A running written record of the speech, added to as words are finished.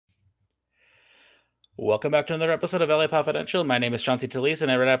Welcome back to another episode of LA Confidential. My name is Chauncey Talese,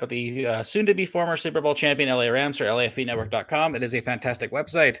 and I read up at the soon-to-be former Super Bowl champion LA Rams for LAFBnetwork.com. It is a fantastic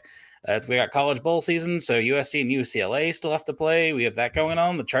website. We got college bowl season, so USC and UCLA still have to play. We have that going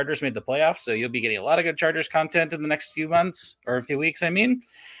on. The Chargers made the playoffs, so you'll be getting a lot of good Chargers content in the next few months, or a few weeks, I mean.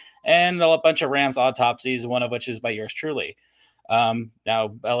 And a bunch of Rams autopsies, one of which is by yours truly. Now,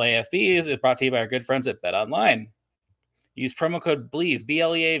 LAFB is brought to you by our good friends at BetOnline. Use promo code BLEAV,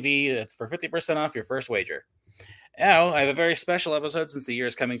 BLEAV. That's for 50% off your first wager. Now, I have a very special episode since the year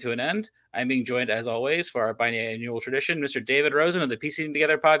is coming to an end. I'm being joined, as always, for our biannual tradition, Mr. David Rosen of the Piecing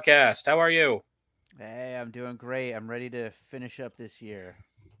Together podcast. How are you? Hey, I'm doing great. I'm ready to finish up this year.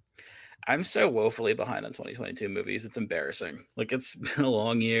 I'm so woefully behind on 2022 movies. It's embarrassing. It's been a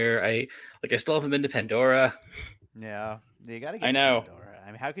long year. I still haven't been to Pandora. Yeah, you got to I get to know. Pandora. I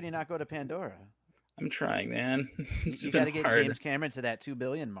mean, how can you not go to Pandora? I'm trying, man. You got to get James Cameron to that 2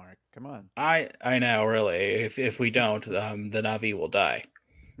 billion mark. Come on. I know, really. If we don't, the Navi will die.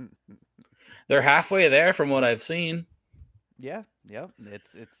 They're halfway there from what I've seen. Yeah.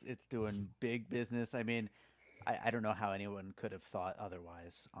 It's doing big business. I mean, I don't know how anyone could have thought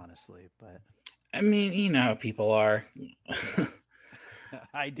otherwise, honestly, but I mean, you know how people are.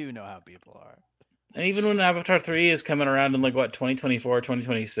 I do know how people are. And even when Avatar 3 is coming around in 2024,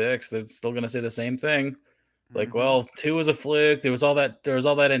 2026, they're still going to say the same thing. Well, 2 was a fluke. There was all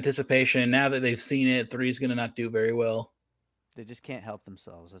that anticipation. Now that they've seen it, 3 is going to not do very well. They just can't help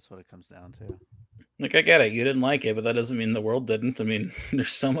themselves. That's what it comes down to. I get it. You didn't like it, but that doesn't mean the world didn't. I mean,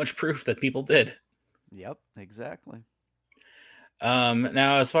 there's so much proof that people did. Yep, exactly.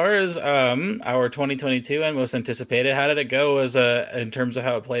 Now, as far as our 2022 and most anticipated, how did it go in terms of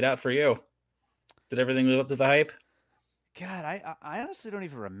how it played out for you? Did everything live up to the hype? God, I honestly don't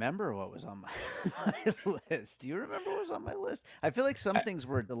even remember what was on my list. Do you remember what was on my list? I feel like some things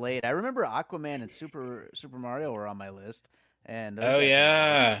were delayed. I remember Aquaman and Super Mario were on my list, and those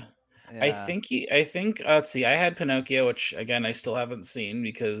yeah. I Yeah. think let's see. I had Pinocchio, which again I still haven't seen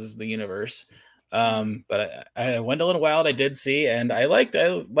because the universe. But I Wendell and Wild I did see, and I liked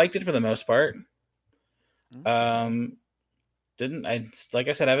it for the most part. Okay. Didn't I? Like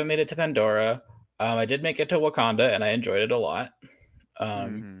I said, I haven't made it to Pandora. I did make it to Wakanda, and I enjoyed it a lot.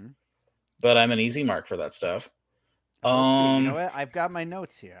 But I'm an easy mark for that stuff. Let's see. You know what? I've got my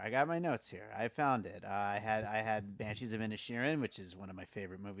notes here. I found it. I had Banshees of Inisherin, which is one of my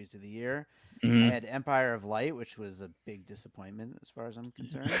favorite movies of the year. I had Empire of Light, which was a big disappointment as far as I'm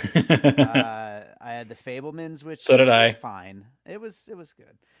concerned. I had The Fablemans, which so did was I. fine. It was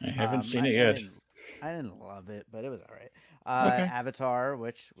good. I haven't seen it yet. I didn't love it, but it was all right. Okay. Avatar,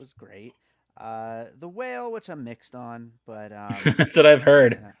 which was great. The Whale, which I'm mixed on, but that's what I've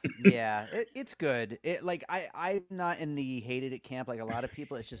heard. yeah, it's good. I'm not in the hated it camp like a lot of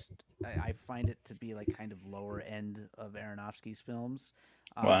people. It's just I find it to be kind of lower end of Aronofsky's films.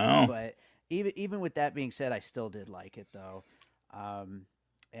 Wow. But even with that being said, I still did like it though.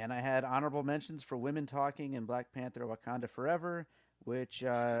 And I had honorable mentions for Women Talking and Black Panther: Wakanda Forever, which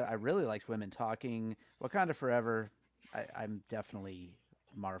I really liked. Women Talking, Wakanda Forever. I'm definitely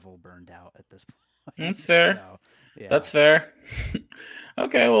Marvel burned out at this point. That's fair. So, yeah. That's fair.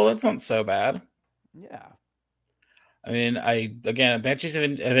 Okay, well, that's not so bad. Yeah. I mean, Banshees of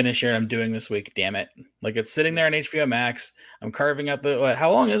Inisherin I'm doing this week, damn it. It's sitting there on HBO Max. I'm carving out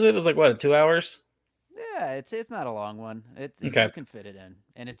how long is it? It's 2 hours? Yeah, it's not a long one. Okay. You can fit it in,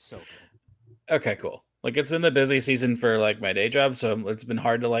 and it's so good. Okay, cool. It's been the busy season for my day job, so it's been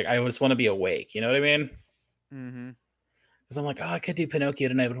hard to I just want to be awake. You know what I mean? Mm-hmm. Because I'm I could do Pinocchio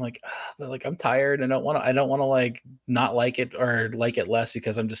tonight, but I'm I'm tired. I don't want to not like it or like it less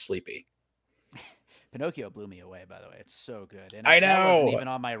because I'm just sleepy. Pinocchio blew me away, by the way. It's so good. And I know. That wasn't even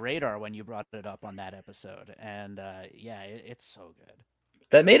on my radar when you brought it up on that episode. And yeah, it's so good.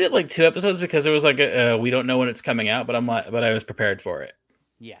 That made it 2 episodes because it was we don't know when it's coming out, but I was prepared for it.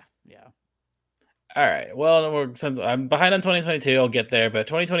 Yeah. All right. Well, since I'm behind on 2022, I'll get there, but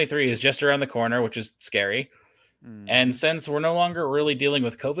 2023 is just around the corner, which is scary. Mm-hmm. And since we're no longer really dealing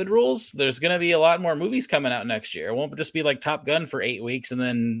with COVID rules, there's going to be a lot more movies coming out next year. It won't just be Top Gun for 8 weeks and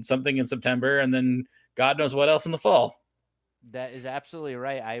then something in September and then God knows what else in the fall. That is absolutely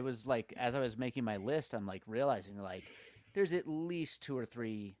right. I was as I was making my list, I'm realizing there's at least 2 or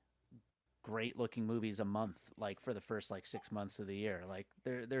 3 great looking movies a month, for the first 6 months of the year.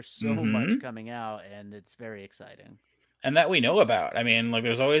 There's so much coming out, and it's very exciting. And that we know about. I mean,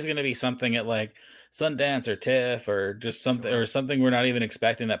 there's always going to be something at Sundance or TIFF or just something or something we're not even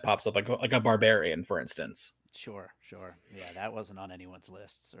expecting that pops up, like a Barbarian, for instance. Sure. Yeah, that wasn't on anyone's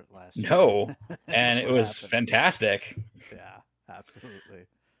list last year. No, and it was fantastic. Yeah, absolutely.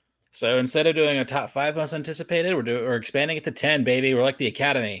 So instead of doing a top five most anticipated, we're expanding it to 10, baby. We're like the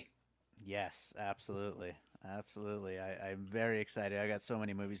Academy. Yes, absolutely. Absolutely. I'm very excited. I got so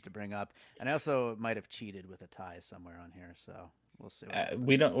many movies to bring up. And I also might have cheated with a tie somewhere on here. So we'll see what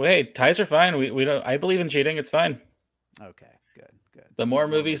We happens. don't wait. Ties are fine. We don't. I believe in cheating. It's fine. Okay, good, good. The more More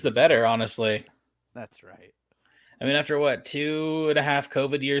movies, the movies. better. Honestly, That's right. I mean, after what 2.5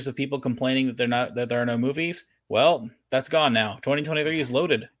 COVID years of people complaining that there are no movies, well, that's gone now. 2023 is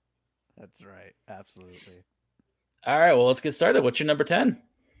loaded. That's right. Absolutely. All right, well, let's get started. What's your number 10?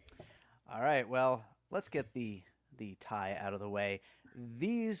 All right. Well, let's get the tie out of the way.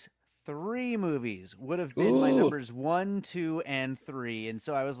 These three movies would have been my Ooh, numbers 1, 2, and 3. And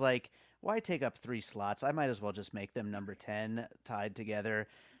so I was like, why take up three slots? I might as well just make them number 10 tied together.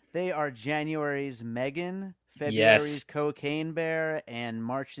 They are January's Megan, February's yes. Cocaine Bear, and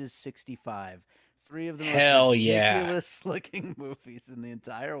March's 65. Three of the most Hell yeah. ridiculous looking movies in the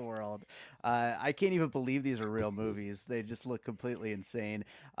entire world. I can't even believe these are real movies. They just look completely insane.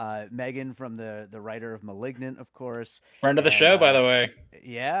 Megan from the writer of *Malignant*, of course, Friend of the and show, by the way.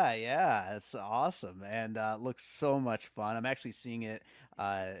 yeah, yeah, it's awesome and looks so much fun. I'm actually seeing it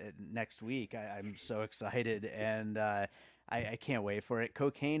next week. I'm so excited and. I can't wait for it.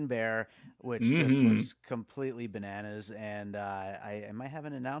 Cocaine Bear, which just Mm-hmm. looks completely bananas, and I might have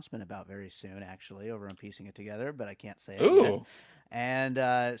an announcement about very soon, actually, over on piecing it together, but I can't say it yet. Ooh. And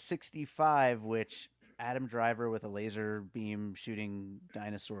 65, which Adam Driver with a laser beam shooting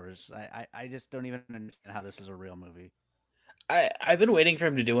dinosaurs. I just don't even understand how this is a real movie. I've been waiting for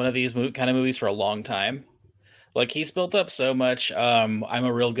him to do one of these kind of movies for a long time. Like he's built up so much I'm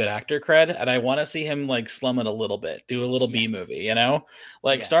a real good actor cred, and I want to see him like slum it a little bit, do a little B Yes, movie, you know?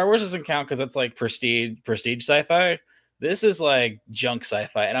 Like Star yes, Wars doesn't count because it's like prestige sci-fi. This is like junk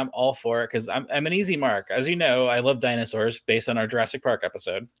sci-fi, and I'm all for it because I'm an easy mark. As you know, I love dinosaurs based on our Jurassic Park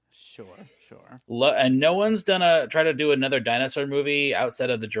episode. sure, sure. And no one's done a try to do another dinosaur movie outside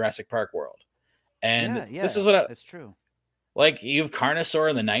of the Jurassic Park world. And Yeah, this is yeah, what it's true. like you have Carnosaur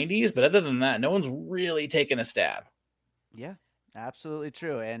in the 90s, but other than that, no one's really taken a stab. Yeah, absolutely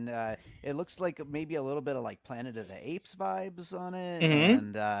true. And it looks like maybe a little bit of like Planet of the Apes vibes on it.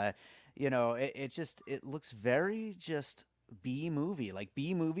 Mm-hmm. And, it just, it looks very just B movie, like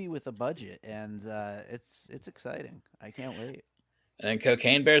B movie with a budget. And it's exciting. I can't wait. And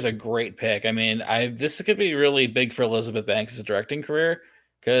Cocaine Bear is a great pick. I mean, I this could be really big for Elizabeth Banks' directing career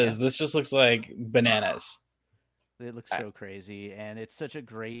Yeah, because this just looks like bananas. it looks I, so crazy. And it's such a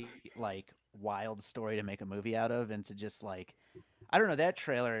great, like, wild story to make a movie out of and to just like I don't know, that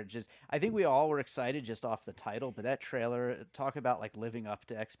trailer just I think we all were excited just off the title, but that trailer talk about like living up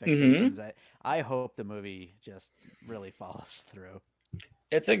to mm-hmm. expectations. I hope the movie just really follows through.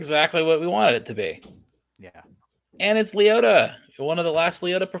 It's exactly what we wanted it to be, Yeah. and it's Leota, one of the last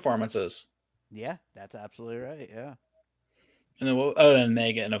Leota performances. Yeah, that's absolutely right. Yeah. And then oh, and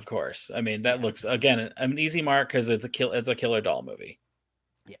Megan, of course. I mean, that Yeah. looks again an easy mark because it's a killer doll movie.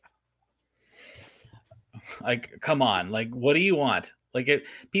 Yeah. Like, come on, like, what do you want? Like,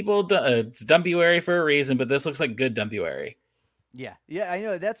 it's Dumpuary for a reason, but this looks like good Dumpuary. Yeah. Yeah, I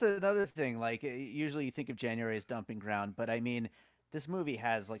know that's another thing. Like usually you think of January as dumping ground, but I mean this movie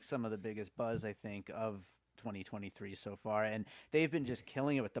has like some of the biggest buzz I think of 2023 so far and they've been just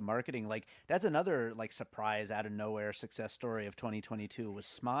killing it with the marketing. Like that's another like surprise out of nowhere success story of 2022 was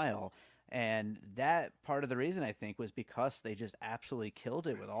Smile. And that part of the reason I think was because they just absolutely killed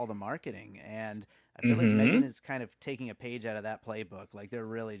it with all the marketing and I feel like Megan Mm-hmm. is kind of taking a page out of that playbook. Like they're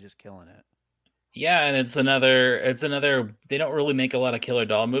really just killing it. Yeah, and it's another. They don't really make a lot of killer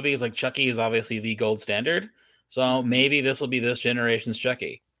doll movies. Like Chucky is obviously the gold standard, so Mhm. maybe this will be this generation's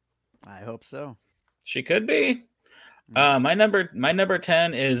Chucky. I hope so. She could be. Yeah. My number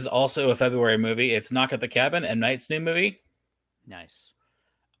 10 is also a February movie. It's Knock at the Cabin, M. Night's new movie. Nice.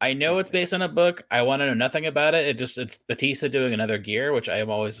 I know Good it's pick. based on a book. I want to know nothing about it. It's Batista doing another gear, which I am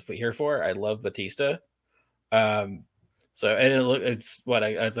always here for. I love Batista. Um, so and it's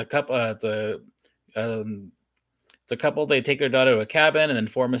a couple. Um, It's a couple. They take their daughter to a cabin, and then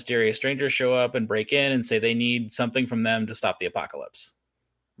four mysterious strangers show up and break in and say they need something from them to stop the apocalypse.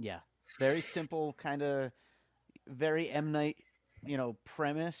 Yeah. Very simple, kind of very M Night,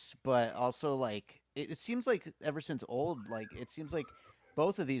 premise, but also like it seems like ever since old, like it seems like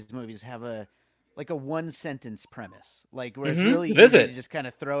both of these movies have a one sentence premise, like where it's really The easy to Visit. just kind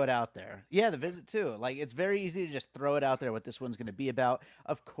of throw it out there. Yeah, The Visit too. Like it's very easy to just throw it out there what this one's going to be about.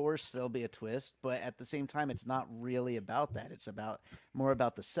 Of course, there'll be a twist, but at the same time, it's not really about that. It's about more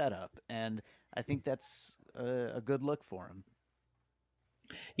about the setup, and I think that's a good look for him.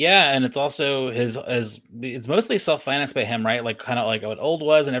 Yeah, and it's also his it's mostly self-financed by him, right? Like kind of like what old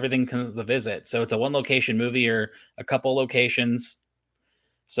was and everything comes a visit. So it's a one location movie or a couple locations.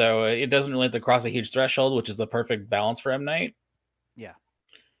 So it doesn't really have to cross a huge threshold, which is the perfect balance for M Night. Yeah,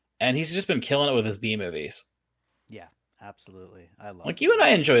 And he's just been killing it with his B movies. yeah, absolutely. I love Like you and B. I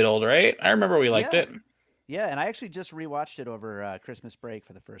enjoyed Old, right? I remember we liked Yeah, it. yeah, and I actually just rewatched it over Christmas break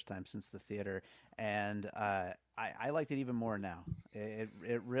for the first time since the theater, and I liked it even more now. It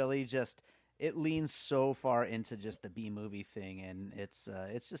really just it leans so far into just the B movie thing, and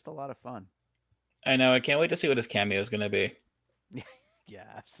it's just a lot of fun. I know. I can't wait to see what his cameo is going to be. Yeah,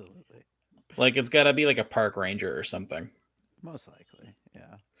 absolutely. Like it's got to be like a park ranger or something. Most likely,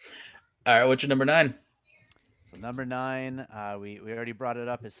 yeah. All right, what's your number 9? So number nine, we already brought it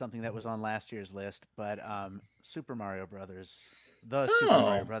up as something that was on last year's list, but Super Mario Brothers, the Super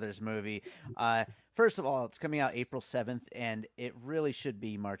Mario Oh, Brothers movie. Uh, First of all, it's coming out April 7th, and it really should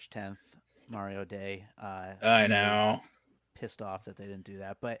be March 10th, Mario Day. I Really know. pissed off that they didn't do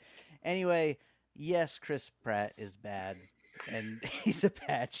that, but anyway, yes, Chris Pratt is bad, and he's a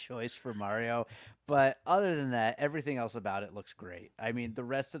bad choice for Mario. But other than that, everything else about it looks great. I mean, the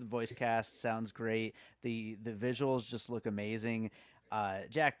rest of the voice cast sounds great. The visuals just look amazing.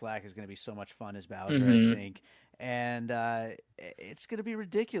 Jack Black is going to be so much fun as Bowser, I Mm-hmm. think, and it's going to be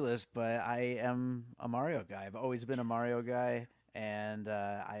ridiculous. But I am a Mario guy. I've always been a Mario guy, and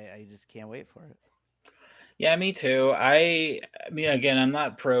I just can't wait for it. Yeah, me too. I mean, again, I'm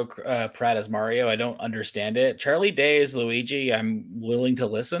not pro Pratt as Mario. I don't understand it. Charlie Day as Luigi. I'm willing to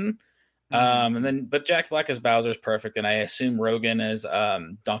listen. Mm-hmm. And then, but Jack Black as Bowser is perfect, and I assume Rogan as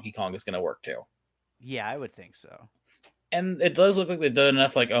Donkey Kong is going to work too. Yeah, I would think so. And it does look like they've done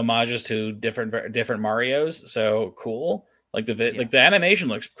enough like homages to different Mario's. So cool. Yeah. like the animation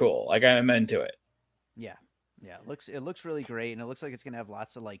looks cool. Like I'm into it. Yeah. Yeah, it looks really great, and it looks like it's gonna have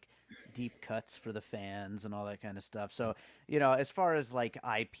lots of like deep cuts for the fans and all that kind of stuff. So, as far as like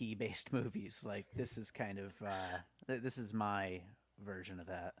IP based movies, like this is kind of this is my version of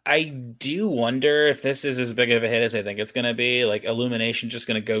that. I do wonder if this is as big of a hit as I think it's going to be. Like Illumination just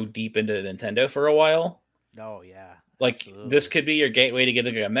going to go deep into Nintendo for a while. Oh yeah, Like this absolutely. could be your gateway to get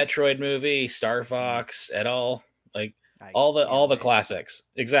like a Metroid movie, Star Mm. Fox, et al. Like I can't all the wait. classics.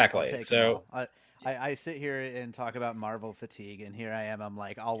 I'll Exactly. take them So all. I sit here and talk about Marvel fatigue, and here I am. I'm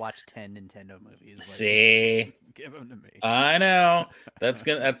like, I'll watch 10 Nintendo movies. Like, see, give them to me. I know that's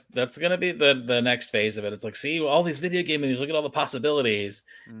gonna be the next phase of it. It's like, see all these video game movies. Look at all the possibilities.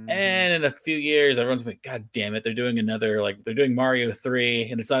 Hmm. And in a few years, everyone's like, God damn it, they're doing another like they're doing Mario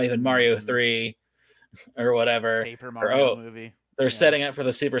 3, and it's not even Mario Hmm. 3 or whatever. Paper Or Mario oh, movie. they're Yeah. setting up for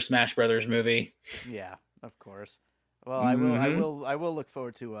the Super Smash Brothers movie. Yeah, of course. Well, I will, I Hmm. will, I will look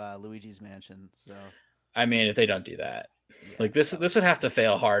forward to Luigi's Mansion. So I mean, if they don't do that, yeah, like this would probably have not. to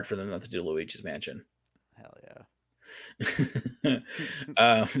fail hard for them not to do Luigi's Mansion. Hell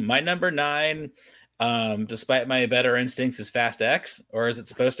My number 9, despite my better instincts, is Fast X, or is it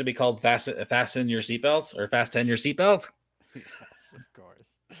supposed to be called Fasten Your Seatbelts or Fasten Your Seatbelts? Yes, of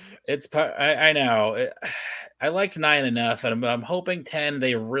course. I know. I liked 9 enough, and I'm hoping 10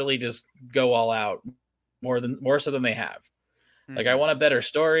 they really just go all out more so than they have. Like I Hmm. want a better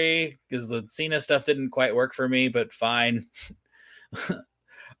story because the Cena stuff didn't quite work for me, but fine.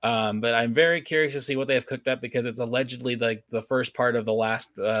 But I'm very curious to see what they have cooked up because it's allegedly like the first part of the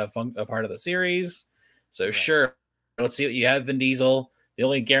last part of the series. So Right. sure, let's see what you have, Vin Diesel. The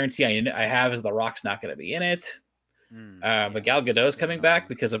only guarantee I have is The Rock's not going to be in it. But Yeah, Gal Gadot's that's coming back annoying.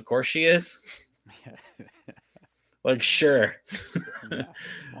 because of course she is. Yeah. Like sure. Yeah.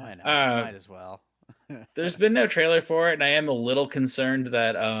 Why not? uh, Might as well. there's been no trailer for it, and I am a little concerned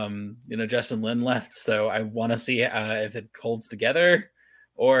that Justin Lin left. So I want to see if it holds together,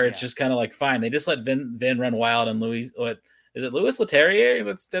 or it's Yeah. just kind of like fine. They just let Vin run wild, and Louis, what is it? Louis Leterrier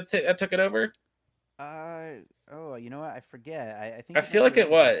that took it over. Uh oh, you know what? I forget. I think I it might feel be like Louis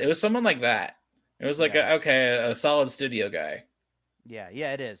it Leterrier. was someone like that. It was like Yeah. okay, a solid studio guy. Yeah.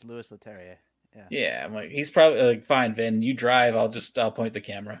 Yeah. It is Louis Leterrier. Yeah. Yeah, I'm like he's probably like fine, Vin. You drive. I'll point the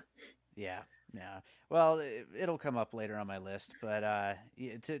camera. Yeah, yeah. Well, it'll come up later on my list, but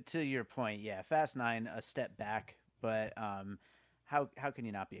to your point, yeah, Fast Nine a step back, but how can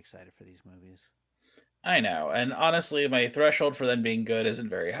you not be excited for these movies? I know, and honestly, my threshold for them being good isn't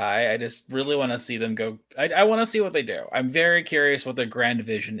very high. I just really want to see them go. I want to see what they do. I'm very curious what their grand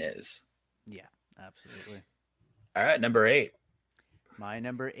vision is. Yeah, absolutely. All right, number 8. My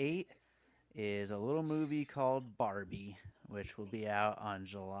number eight is a little movie called Barbie, which will be out on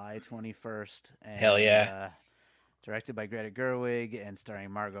July 21st, Hell and yeah. directed by Greta Gerwig and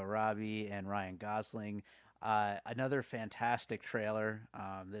starring Margot Robbie and Ryan Gosling. Another fantastic trailer.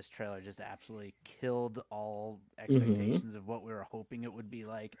 This trailer just absolutely killed all Hmm. expectations of what we were hoping it would be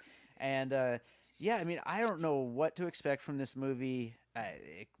like. And yeah, I mean, I don't know what to expect from this movie.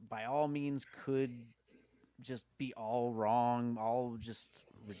 It, by all means, could just be all wrong, all just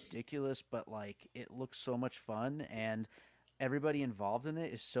ridiculous, but like it looks so much fun and everybody involved in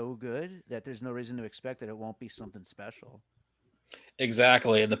it is so good that there's no reason to expect that it won't be something special.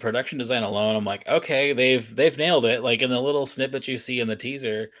 Exactly. And the production design alone, I'm like, okay, they've nailed it. Like in the little snippet you see in the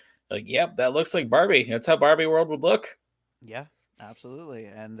teaser, like, yep, that looks like Barbie. That's how Barbie World would look. Yeah, absolutely.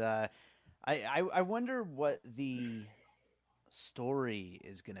 And I wonder what the story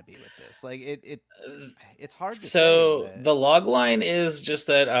is going to be with this. Like it's hard to say, So but the log line is just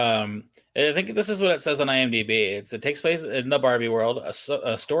that I think this is what it says on IMDb. It takes place in the Barbie world.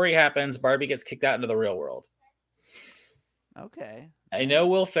 A story happens. Barbie gets kicked out into the real world. okay. I Yeah. know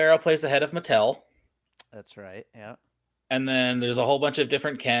Will Ferrell plays the head of Mattel, That's right. Yeah. and then there's a whole bunch of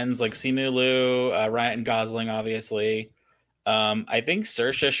different Kens like Simu Liu, Ryan Gosling, obviously. I think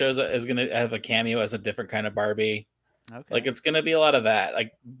Saoirse is going to have a cameo as a different kind of Barbie. Like Okay. it's going to be a lot of that.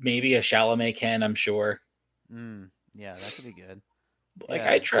 Like maybe a Chalamet Ken, I'm sure. Yeah, that could be good. Like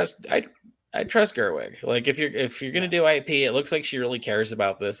Yeah. I trust Gerwig. Like if you're gonna Yeah. do IP, it looks like she really cares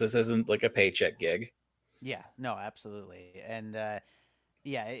about this. This isn't like a paycheck gig. Yeah. No, absolutely. And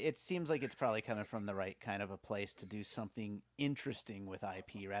yeah, it seems like it's probably coming from the right kind of a place to do something interesting with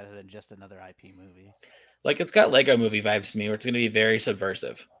IP rather than just another IP movie. Like it's got Lego Movie vibes to me, where it's gonna be very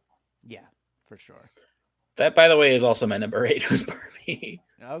subversive. Yeah, for sure. That, by the way, is also my number eight was Barbie.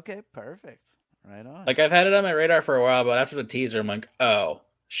 Okay, perfect. Right on. Like I've had it on my radar for a while, but after the teaser, I'm like, oh,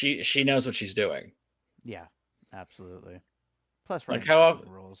 she knows what she's doing. Yeah, absolutely. Plus, Like Ryan how? Gosling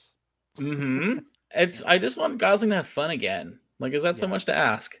rules. Mm-hmm. It's I just want Gosling to have fun again. Like, is that so Yeah, much to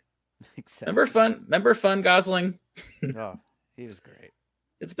ask? exactly. Remember fun Gosling? Oh, he was great.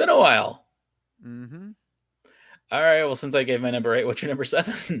 It's been a while. Mm-hmm. All right. Well, since I gave my number eight, what's your number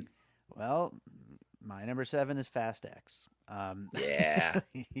seven? Well, my number seven is Fast X. Yeah.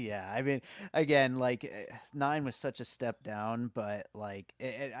 Yeah, I mean, again, like nine was such a step down, but like,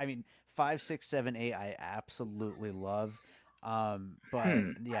 I mean, five, six, seven, eight, I absolutely love. But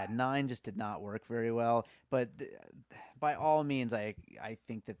Hmm. yeah, nine just did not work very well. But by all means, I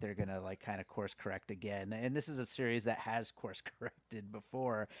think that they're gonna like kind of course correct again. And this is a series that has course corrected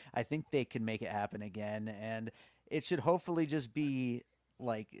before. I think they can make it happen again, and it should hopefully just be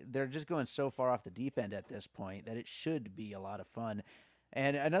like they're just going so far off the deep end at this point that it should be a lot of fun.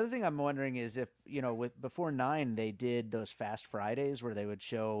 And another thing I'm wondering is if, with before 9 they did those Fast Fridays where they would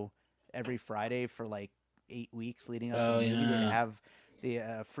show every Friday for like 8 weeks leading up to Oh the movie. They'd yeah. have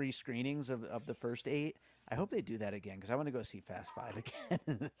the free screenings of the first 8. I hope they do that again because I want to go see Fast 5 again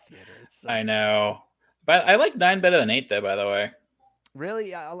in the theater. It's so I good. know. But I like nine better than eight, though. By the way,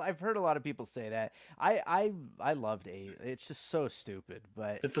 Really, I've heard a lot of people say that. I loved 8. It's just so stupid,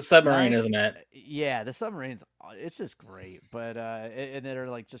 but it's a submarine, 9, isn't it? yeah, the submarines, it's just great. But and they're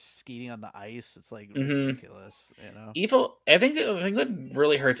like just skating on the ice. It's like Mm-hmm. ridiculous, you know. Evil. I think what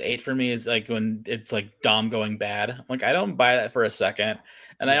really hurts eight for me is like when it's like Dom going bad. Like I don't buy that for a second,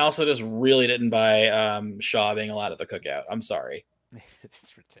 and I Yeah, also just really didn't buy Shaw being allowed at the cookout. I'm sorry.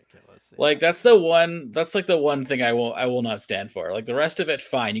 it's ridiculous. Like Yeah, that's the one. That's like the one thing I will not stand for. Like the rest of it,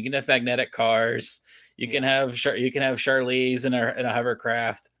 fine. You can have magnetic cars. yeah. You can have Charlize in a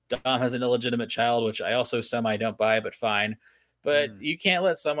hovercraft. Dom has an illegitimate child, which I also semi don't buy, but fine. But Mm. you can't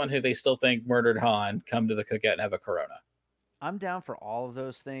let someone who they still think murdered Han come to the cookout and have a Corona. I'm down for all of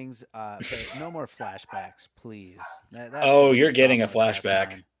those things, but no more flashbacks, please. That's the Oh, you're biggest getting problem a with flashback. Fast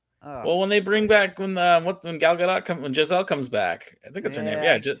 9. Oh, Well, when they bring back please. when Gal Gadot when Giselle comes back, I think that's her name. Yeah,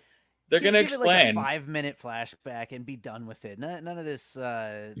 Yeah, they're just gonna give it like a explain. 5 minute flashback and be done with it. None of this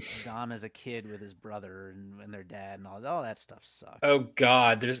Dom as a kid with his brother and their dad and all that stuff sucked. Oh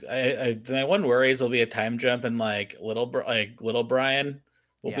God, my one worry is there'll be a time jump and like little Brian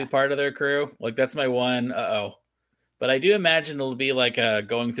will be Yeah. part of their crew. Like that's my one. Oh, but I do imagine it'll be like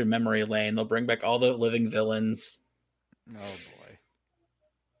going through memory lane. They'll bring back all the living villains. Oh boy.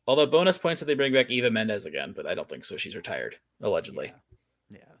 Although bonus points that they bring back Eva Mendes again, but I don't think so. She's retired allegedly.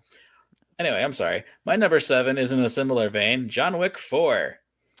 Yeah. Yeah. Anyway, I'm sorry. My number seven is in a similar vein. John Wick 4.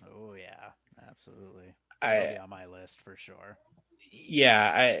 Oh yeah. Absolutely. That'll I be on my list for sure.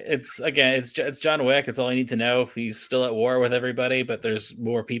 yeah, it's again, it's John Wick. It's all I need to know. He's still at war with everybody, but there's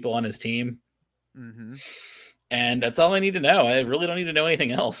more people on his team, Mm-hmm. and that's all I need to know. I really don't need to know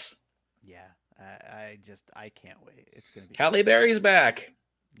anything else. Yeah. I can't wait. It's gonna be so Halle good. Berry's back.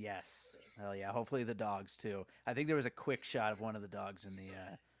 Yes. Hell yeah. Hopefully the dogs too. I think there was a quick shot of one of the dogs in the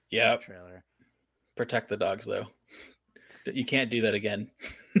Yep, trailer. Protect the dogs, though. You can't do that again.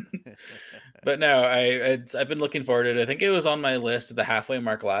 But no, I've been looking forward to it. I think it was on my list at the halfway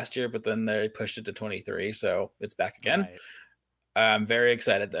mark last year, but then they pushed it to 23, so it's back again. Right. I'm very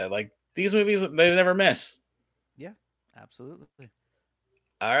excited though. Like these movies, they never miss. Yeah, absolutely.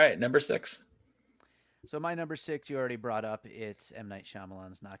 All right, number 6. So my number 6, you already brought up. It's M. Night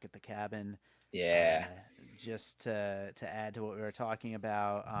Shyamalan's Knock at the Cabin. Yeah. Uh, just to add to what we were talking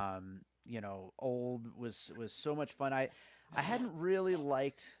about, Old was so much fun. I hadn't really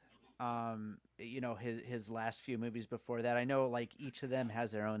liked, his last few movies before that. I know like each of them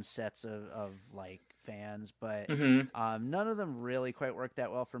has their own sets of like fans, but Mm-hmm. none of them really quite worked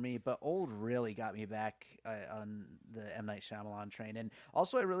that well for me. But Old really got me back on the M. Night Shyamalan train, and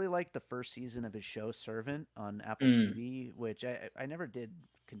also I really liked the first season of his show Servant on Apple Mm. TV, which I never did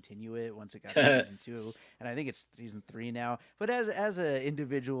continue it once it got to season 2, and I think it's season 3 now. But as a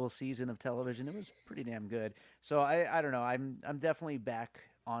individual season of television, it was pretty damn good. So I don't know. I'm definitely back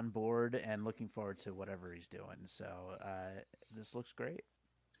on board and looking forward to whatever he's doing. So this looks great.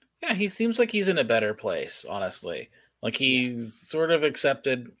 Yeah, he seems like he's in a better place, honestly. Like Yeah, he's sort of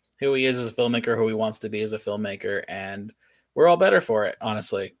accepted who he is as a filmmaker, who he wants to be as a filmmaker, and we're all better for it,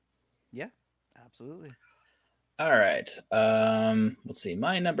 honestly. yeah, absolutely. All right. Let's see.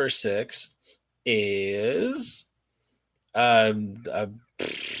 My number 6 is um, uh,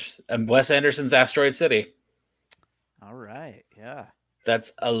 Wes Anderson's Asteroid City. All right, yeah.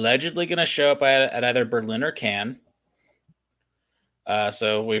 That's allegedly going to show up at either Berlin or Cannes.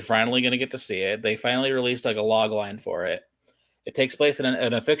 So we're finally going to get to see it. They finally released like a log line for it. It takes place in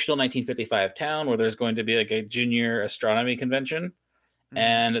a fictional 1955 town where there's going to be like a junior astronomy convention, Hmm.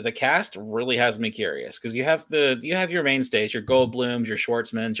 and the cast really has me curious because you have your mainstays, your Goldblums, your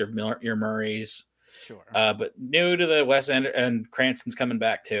Schwartzmans, your Murrays, Sure. but new to the West End, and Cranston's coming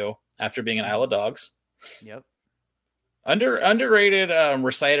back too after being an Isle Hmm. of Dogs. Yep. Underrated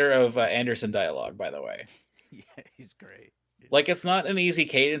reciter of Anderson dialogue, by the way. Yeah, he's great. Like it's not an easy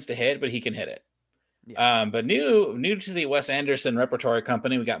cadence to hit, but he can hit it. Yeah. But new to the Wes Anderson repertory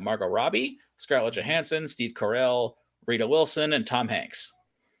company, we got Margot Robbie, Scarlett Hmm. Johansson, Steve Carell, Rita Wilson, and Tom Hanks.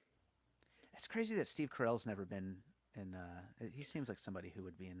 It's crazy that Steve Carell's never been in. He seems like somebody who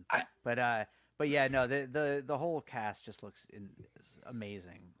would be in, I, but but yeah, no, the whole cast just looks is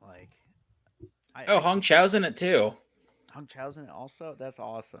amazing. Like oh, I Hong Chau's in it too. Hung Chao's in it also. That's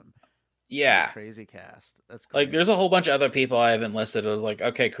awesome. What a Yeah, crazy cast. That's like great. there's a whole bunch of other people I haven't listed. It was like,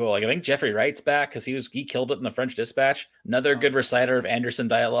 okay, cool. Like I think Jeffrey Wright's back because he killed it in the French Dispatch. Another Oh good yeah, reciter of Anderson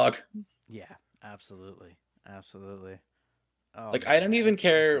dialogue. yeah, absolutely, absolutely. Oh Like I man, don't even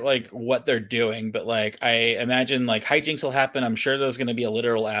I care can't like wait. what they're doing, but like I imagine like hijinks will happen. I'm sure there's going to be a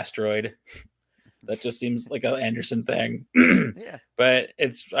literal asteroid. That just seems like an Anderson thing. Yeah. But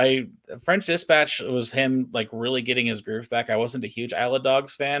it's I French Dispatch was him like really getting his groove back. I wasn't a huge Isle of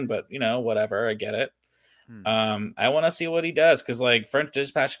Dogs fan, but whatever, I get it. Hmm. I want to see what he does because like French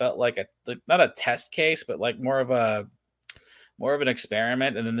Dispatch felt like not a test case, but like more of an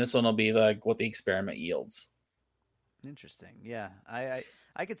experiment, and then this one will be like what the experiment yields. Interesting. Yeah,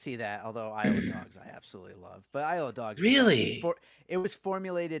 I could see that. Although Isle of Dogs, I absolutely love. But Isle of Dogs was like Really? it was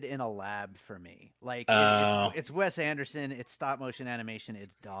formulated in a lab for me. Like Uh, it's Wes Anderson. It's stop motion animation.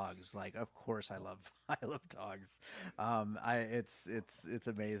 It's dogs. Like of course I love I love dogs. It's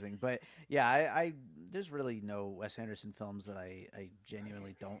amazing. But yeah, I there's really no Wes Anderson films that I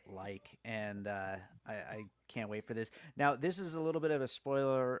genuinely don't like, and I can't wait for this. Now this is a little bit of a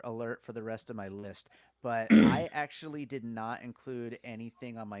spoiler alert for the rest of my list, but I actually did not include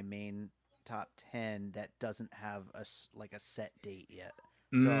anything on my main top 10 that doesn't have like a set date yet.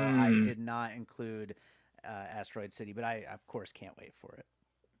 So I mm, did not include Asteroid City, but I of course can't wait for it.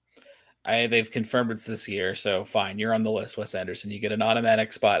 they've confirmed it's this year, so fine. You're on the list, Wes Anderson. You get an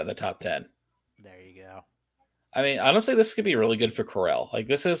automatic spot in the top 10. There you go. I mean, honestly, this could be really good for Carell. Like,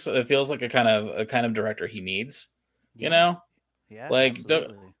 it feels like a kind of director he needs. You Yeah. know, Yeah, like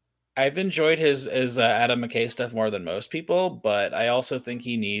absolutely. I've enjoyed his Adam McKay stuff more than most people, but I also think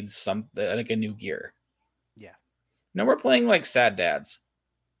he needs some like a new gear. Yeah. No, we're playing like sad dads.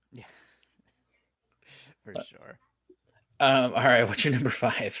 Yeah, for Uh, sure. All right, what's your number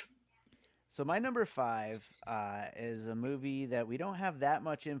 5? So my number 5 is a movie that we don't have that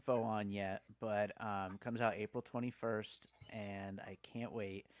much info on yet, but comes out April 21st, and I can't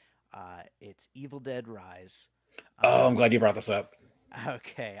wait. It's Evil Dead Rise. Oh, I'm Um, glad you brought this up.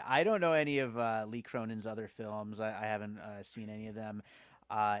 okay, I don't know any of Lee Cronin's other films. I haven't seen any of them,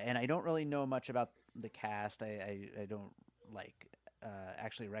 and I don't really know much about the cast. I don't like.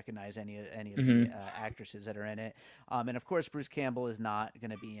 actually recognize any of the Hmm. actresses that are in it. And of course, Bruce Campbell is not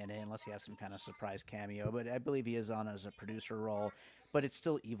going to be in it unless he has some kind of surprise cameo. But I believe he is on as a producer role. But it's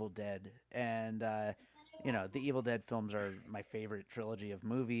still Evil Dead, and the Evil Dead films are my favorite trilogy of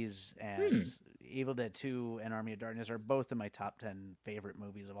movies, and Hmm. Evil Dead 2 and Army of Darkness are both in my top 10 favorite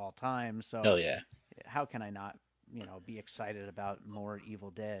movies of all time. So Hell yeah. how can I not, be excited about more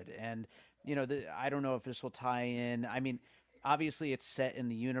Evil Dead? And I don't know if this will tie in. I mean, obviously it's set in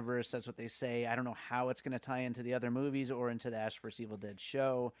the universe. That's what they say. I don't know how it's going to tie into the other movies or into the Ash vs. Evil Dead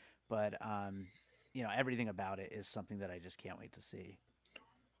show, but everything about it is something that I just can't wait to see.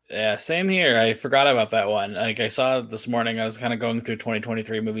 Yeah, same here. I forgot about that one. Like I saw it this morning. I was kind of going through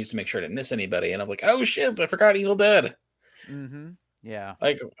 2023 movies to make sure I didn't miss anybody, and I'm like, oh shit, I forgot Evil Dead. Mm-hmm. Yeah.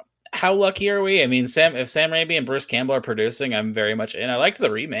 Like, how lucky are we? I mean, if Sam Raimi and Bruce Campbell are producing, I'm very much in. I liked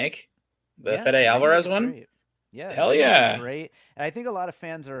the remake, the Yeah, Fede the remake Alvarez is one. great. Yeah, the Hell remake is yeah. great. And I think a lot of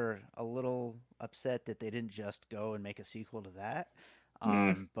fans are a little upset that they didn't just go and make a sequel to that.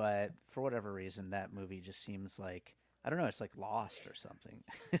 Hmm. But for whatever reason, that movie just seems like, I don't know, it's like lost or something.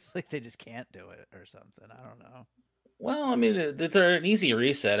 It's like they just can't do it or something. I don't know. Well, I mean, it's an easy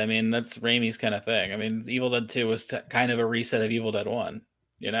reset. I mean, that's Raimi's kind of thing. I mean, Evil Dead 2 was kind of a reset of Evil Dead 1,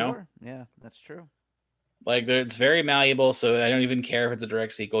 you know? Sure. Yeah, that's true. Like, it's very malleable, so I don't even care if it's a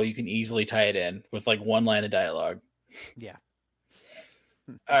direct sequel. You can easily tie it in with like one line of dialogue. Yeah.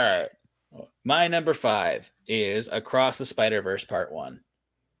 All right. My number 5 is Across the Spider-Verse Part 1.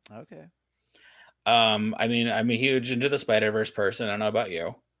 Okay. I mean, I'm a huge Into the Spider-Verse person. I don't know about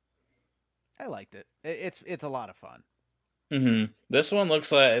you. I liked it. It's a lot of fun. This one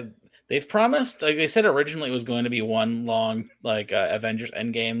looks like they've promised, like they said originally it was going to be one long, like Avengers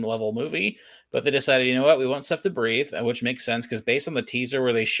Endgame level movie, but they decided, you know what, we want stuff to breathe, which makes sense because based on the teaser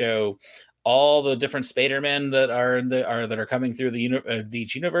where they show all the different Spider-Men that are coming through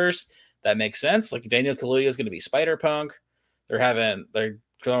each universe, that makes sense. Like Daniel Kaluuya is going to be Spider-Punk. They're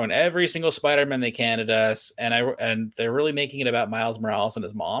throwing every single Spider-Man they can at us, and they're really making it about Miles Morales and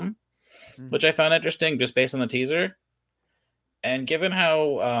his mom, which Hmm. I found interesting just based on the teaser. And given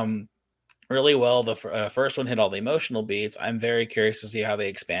how really well the first one hit all the emotional beats, I'm very curious to see how they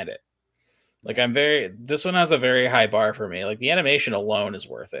expand it. Like Yeah. this one has a very high bar for me. Like the animation alone is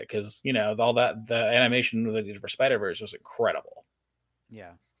worth it because all that the animation that they did for Spider Verse was incredible,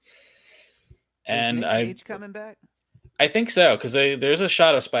 Yeah. Is and Nick I Cage coming back? I think so because there's a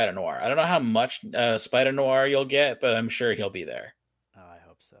shot of Spider Noir. I don't know how much Spider Noir you'll get, but I'm sure he'll be there. Oh, I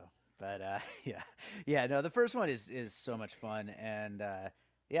hope so. But yeah, yeah. No, the first one is so much fun, and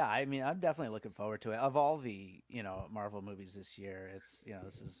yeah, I mean, I'm definitely looking forward to it. Of all the Marvel movies this year, it's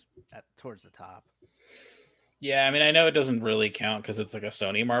this is towards the top. Yeah, I mean I know it doesn't really count because it's like a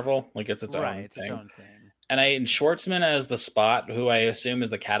Sony Marvel, like it's its Right, own it's its thing. own thing. And Schwartzman as the Spot, who I assume is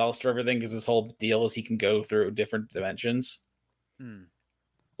the catalyst for everything, because his whole deal is he can go through different dimensions. Hmm.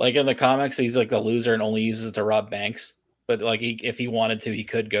 Like in the comics, he's like the loser and only uses it to rob banks. But like, if he wanted to, he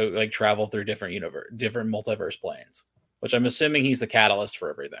could go like travel through different multiverse planes. Which I'm assuming he's the catalyst for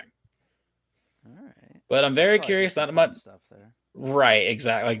everything. All right. But I'm They'll very probably do curious. some Not fun much. stuff there. Right,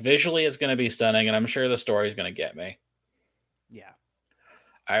 exactly. Like visually, it's going to be stunning, and I'm sure the story is going to get me. Yeah.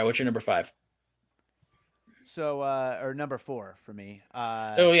 All right, what's your number 5? So, or number 4 for me.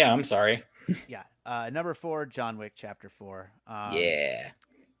 Oh yeah, I'm sorry. Yeah. Number 4, John Wick Chapter 4. Yeah.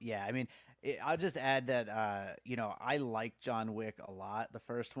 Yeah, I mean, I'll just add that I like John Wick a lot. The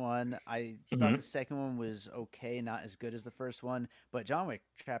first one, I thought the Hmm. second one was okay, not as good as the first one, but John Wick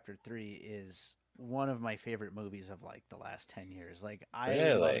Chapter 3 is one of my favorite movies of like the last 10 years. Like I love it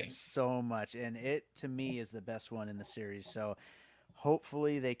Really. so much, and it to me is the best one in the series. So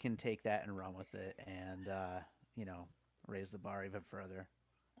hopefully they can take that and run with it and you know, raise the bar even further.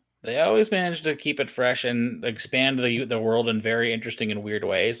 They always manage to keep it fresh and expand the world in very interesting and weird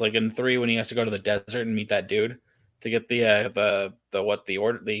ways. Like in 3, when he has to go to the desert and meet that dude to get the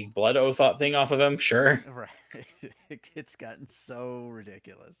blood oath thing off of him. Sure, Right. It's gotten so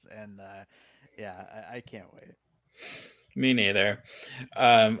ridiculous. And yeah, I can't wait. me neither.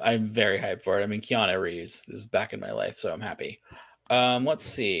 I'm very hyped for it. I mean, Keanu Reeves is back in my life, so I'm happy. Let's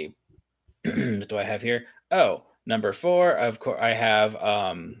see. What do I have here? Oh, number 4. Of course, I have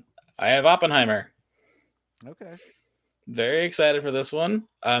Oppenheimer. Okay. Very excited for this one.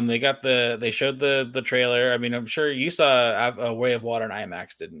 They showed the trailer. I mean, I'm sure you saw a Way of Water in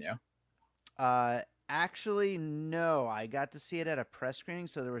IMAX, didn't you? Actually, no. I got to see it at a press screening,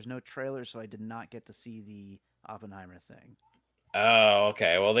 so there was no trailer, so I did not get to see the Oppenheimer thing. Oh,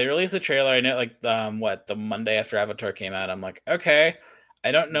 okay. Well, they released the trailer. I know, like, the Monday after Avatar came out. I'm like, okay,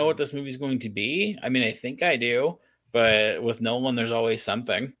 I don't know what Hmm. this movie's going to be. I mean, I think I do, but with Nolan, there's always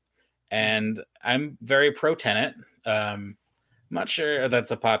something. Mhm. And I'm very pro Tenet. I'm not sure if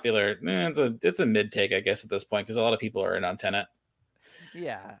that's a popular. It's a mid take, I guess, at this point because a lot of people are in on Tenet.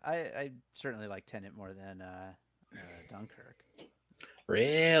 Yeah, I certainly like Tenet more than Dunkirk.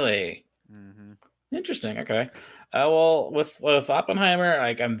 Really Hmm. interesting. Okay, well, with Oppenheimer,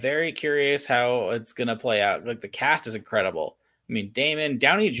 like I'm very curious how it's gonna play out. Like the cast is incredible. I mean, Damon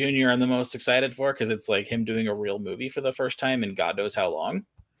Downey Jr. I'm the most excited for because it's like him doing a real movie for the first time in God knows how long.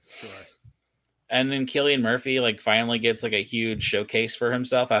 Sure. And then Killian Murphy like finally gets like a huge showcase for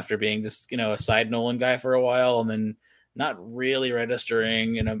himself after being just a side Nolan guy for a while, and then not really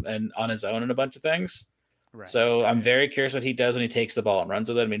registering and on his own in a bunch of things. Right. So I'm Right. very curious what he does when he takes the ball and runs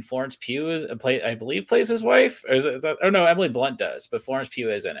with it. I mean, Florence Pugh I believe plays his wife, or is it? Oh no, Emily Blunt does, but Florence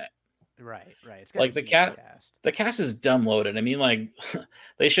Pugh is in it. Right. Right. It's got a Like huge cast. the cast is dumb loaded. I mean, like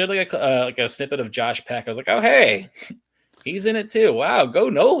they showed like a snippet of Josh Peck. I was like, oh hey, he's in it too. Wow, go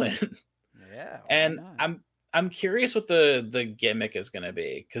Nolan. Yeah. Why And not? I'm curious what the gimmick is going to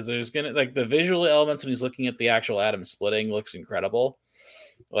be because there's gonna like the visual elements when he's looking at the actual atom splitting looks incredible.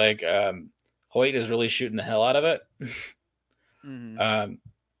 Like Hoyt is really shooting the hell out of it. Hmm. Um,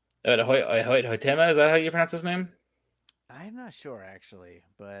 Hoyt Hoytema, is that how you pronounce his name? I'm not sure actually,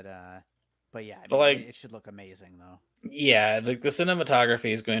 but yeah, I But mean, like, it should look amazing though. yeah, the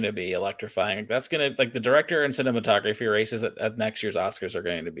cinematography is going to be electrifying. Like, that's gonna like the director and cinematography races at next year's Oscars are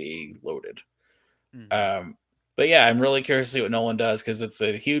going to be loaded. Hmm. Um, but yeah, I'm really curious to see what Nolan does because it's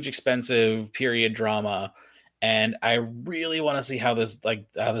a huge, expensive period drama, and I really want to see how this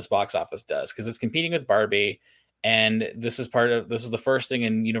box office does because it's competing with Barbie, and this is the first thing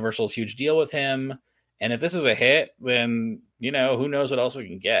in Universal's huge deal with him. And if this is a hit, then who knows what else we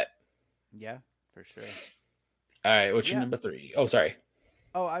can get. Yeah, for sure. All right, what's your Yeah. number three? Oh, sorry.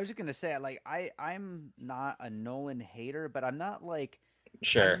 Oh, I was just gonna say, like, I'm not a Nolan hater, but I'm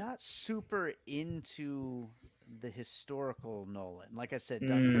Sure. not super into the historical Nolan. Like I said,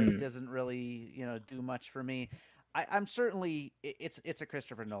 Dunkirk Mm, doesn't really, do much for me. I'm certainly it's a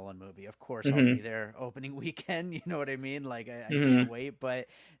Christopher Nolan movie. Of course, I'll be hmm there opening weekend. You know what I mean? Like I can't hmm wait. But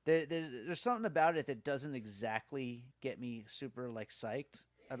there's something about it that doesn't exactly get me super like psyched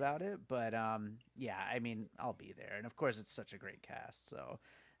about it. But yeah, I mean, I'll be there, and of course, it's such a great cast. So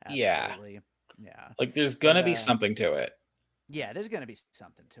Yeah, absolutely, yeah. like there's But gonna be something to it. yeah, there's gonna be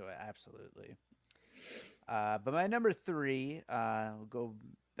something to it. Absolutely. But my number three, we'll go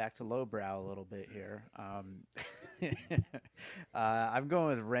back to lowbrow a little bit here. I'm going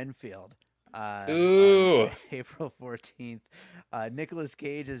with Renfield on Ooh. April 14th. Nicolas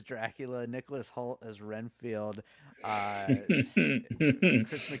Cage as Dracula, Nicholas Hoult as Renfield. Uh,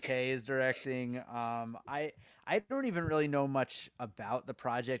 Chris McKay is directing. I don't even really know much about the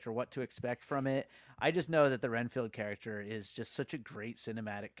project or what to expect from it. I just know that the Renfield character is just such a great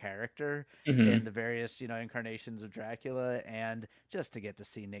cinematic character in hmm the various incarnations of Dracula, and just to get to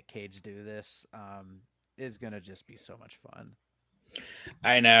see Nick Cage do this is gonna just be so much fun.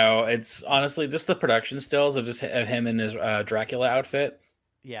 I know. It's honestly just the production stills of him in his Dracula outfit.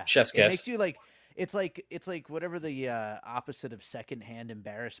 Yeah, Chef's it kiss. makes you like it's like whatever the opposite of secondhand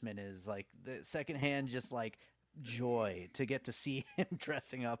embarrassment is. Like the secondhand, just like joy to get to see him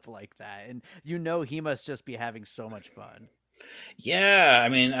dressing up like that, and he must just be having so much fun. Yeah, I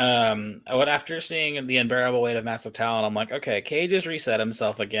mean, what after seeing the unbearable weight of massive talent, I'm like, okay, Cage has reset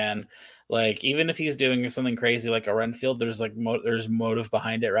himself again. Like, even if he's doing something crazy like a Renfield, there's like there's motive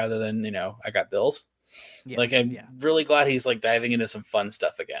behind it rather than I got bills. Yeah, Like, I'm yeah, really glad he's like diving into some fun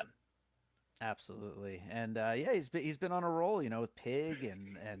stuff again. absolutely. And yeah, he's been on a roll, with Pig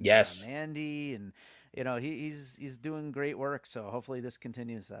and Yes, Mandy, and he's doing great work. So hopefully this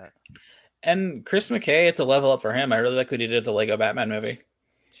continues that. and Chris McKay, it's a level up for him. I really like what he did at the Lego Batman movie.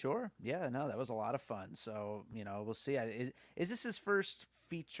 Sure. Yeah, no, that was a lot of fun. So, we'll see. Is this his first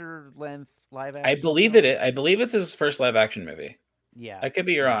feature length live action film? I believe it's his first live action movie. Yeah. I could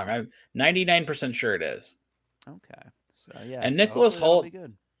be wrong. So, I'm 99% sure it is. okay. So, yeah. And So, Nicholas hopefully that'll be Holt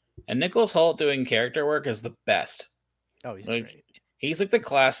good. and Nicholas Holt doing character work is the best. Oh, he's Like great. he's like the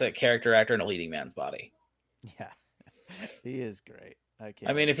classic character actor in a leading man's body. Yeah. He is great. I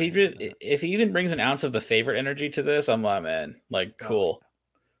I can't mean, wait to see him in it. if he even brings an ounce of the favorite energy to this, I'm like, man, like Oh, cool.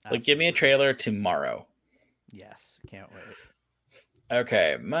 yeah. Like, give me a Absolutely. trailer tomorrow. Yes. Can't wait.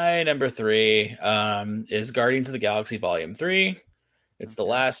 Okay, my number three is Guardians of the Galaxy Volume 3.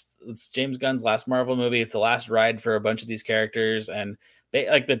 Okay. It's James Gunn's last Marvel movie. It's the last ride for a bunch of these characters, and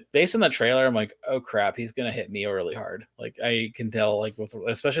based on the trailer, I'm like, oh crap, he's gonna hit me really hard. Like I can tell, like with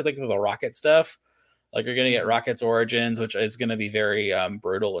especially like with the Rocket stuff, like you're gonna get Hmm. Rocket's origins, which is gonna be very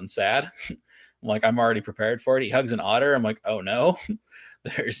brutal and sad. I'm like, I'm already prepared for it. He hugs an otter. I'm like, oh no.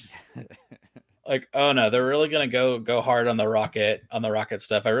 There's like, oh no, they're really gonna go hard on the rocket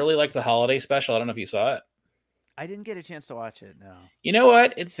stuff. I really like the holiday special. I don't know if you saw it. I didn't get a chance to watch it. No. You know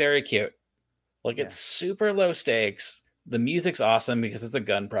what? It's very cute. Like Yeah. it's super low stakes. The music's awesome because it's a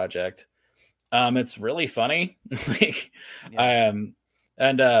gun project. It's really funny. Like, Yeah.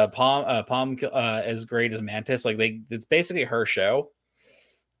 and Palm is great as Mantis. Like it's basically her show,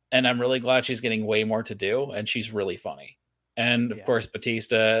 and I'm really glad she's getting way more to do, and she's really funny. And of Yeah. course,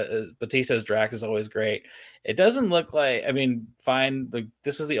 Batista's Drax is always great. It doesn't look like, I mean, fine. Like,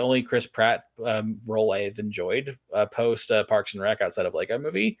 this is the only Chris Pratt role I've enjoyed post Parks and Rec outside of like a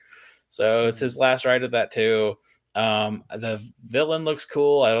movie. So it's his last ride of that too. The villain looks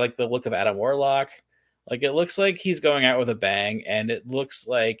cool. I like the look of Adam Warlock. Like it looks like he's going out with a bang, and it looks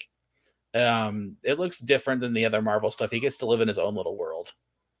different than the other Marvel stuff. He gets to live in his own little world.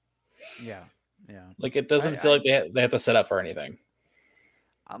 Yeah. Yeah. Like it doesn't feel like they have to set up for anything.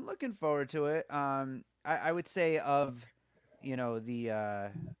 I'm looking forward to it. I would say of,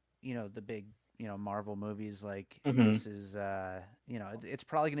 the big, Marvel movies, like this is, it's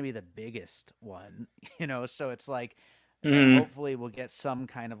probably going to be the biggest one, so it's like, hopefully we'll get some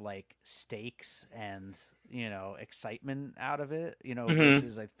kind of like stakes and, excitement out of it,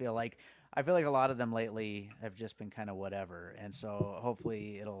 versus I feel like a lot of them lately have just been kind of whatever. And so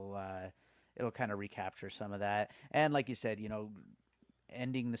hopefully it'll kind of recapture some of that. And like you said,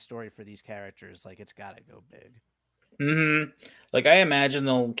 ending the story for these characters, like it's got to go big. Like I imagine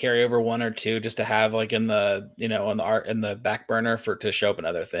they'll carry over one or two just to have like in the on the art in the back burner to show up in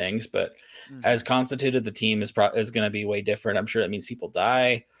other things. But as constituted, the team is going to be way different. I'm sure that means people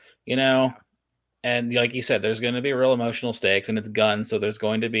die, and like you said, there's going to be real emotional stakes, and it's guns, so there's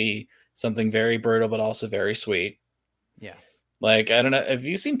going to be something very brutal but also very sweet. Yeah. Like I don't know. Have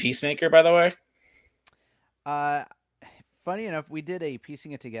you seen Peacemaker, by the way? Funny enough, we did a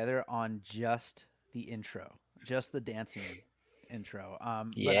piecing it together on just the intro, just the dancing intro. But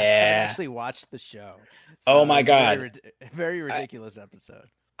I haven't actually watched the show. So oh my god, very ridiculous episode.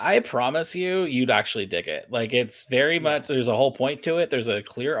 I promise you'd actually dig it. Like it's very much. There's a whole point to it. There's a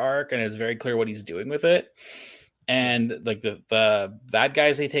clear arc, and it's very clear what he's doing with it. And like the bad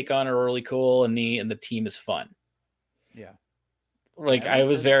guys they take on are really cool, and the team is fun. Yeah. Like I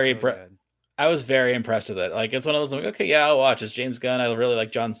was very impressed with it. Like it's one of those like, okay, yeah, I'll watch. It's James Gunn. I really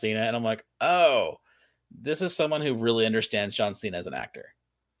like John Cena, and I'm like, oh, this is someone who really understands John Cena as an actor.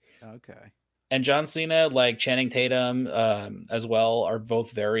 Okay. And John Cena, like Channing Tatum, as well, are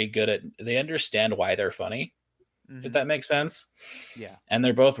both very good at. They understand why they're funny, if that makes sense. Yeah. And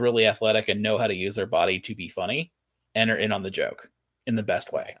they're both really athletic and know how to use their body to be funny, and are in on the joke in the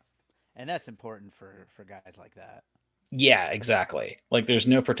best way. And that's important for guys like that. Yeah, exactly. Like there's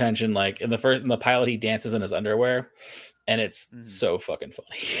no pretension. Like in the pilot, he dances in his underwear, and it's so fucking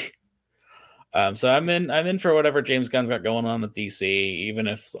funny. So I'm in for whatever James Gunn's got going on with DC, even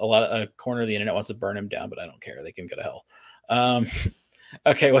if a corner of the internet wants to burn him down, but I don't care. They can go to hell.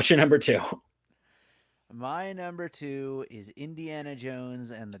 Okay, what's your number 2? My number 2 is Indiana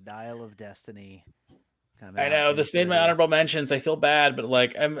Jones and the Dial of Destiny. I know this made my honorable mentions. I feel bad, but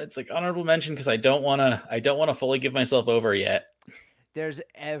like it's like honorable mention because I don't want to fully give myself over yet. There's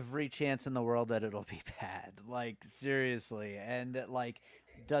every chance in the world that it'll be bad. Like seriously, and like,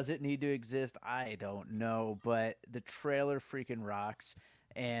 does it need to exist? I don't know, but the trailer freaking rocks.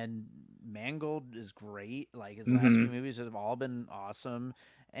 And Mangold is great. Like his last few movies have all been awesome.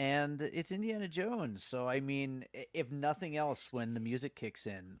 And it's Indiana Jones. So, I mean, if nothing else, when the music kicks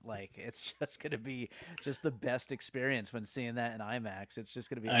in, like, it's just going to be just the best experience when seeing that in IMAX. It's just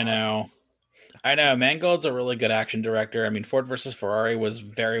going to be awesome. I know. Mangold's a really good action director. I mean, Ford versus Ferrari was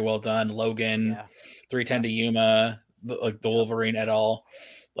very well done. Logan, 310 to Yuma, like the Wolverine et al.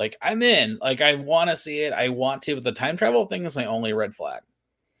 Like, I'm in. Like, I want to see it. I want to, but the time travel thing is my only red flag.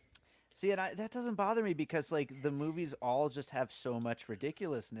 See, and that doesn't bother me because, like, the movies all just have so much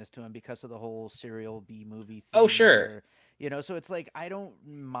ridiculousness to them because of the whole serial B movie thing. Oh, sure. So it's like, I don't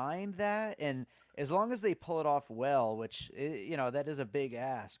mind that. And as long as they pull it off well, which, that is a big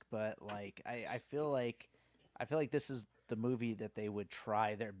ask. But, like, I feel like this is the movie that they would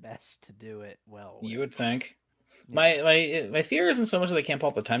try their best to do it well with. You would think. Yeah. My fear isn't so much that they can't pull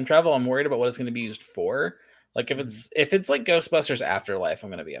off the time travel. I'm worried about what it's going to be used for. Like, if it's like Ghostbusters Afterlife,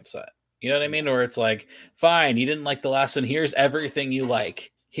 I'm going to be upset. You know what I mean? Or it's like, fine, you didn't like the last one. Here's everything you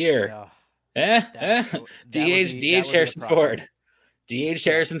like. Here. DH Harrison Ford. DH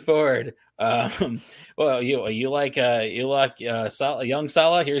Harrison Ford. Well, you like young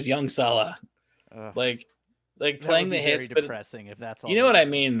Sala? Here's young Sala. Like like That would playing the be very hits, but depressing if that's all you know they what I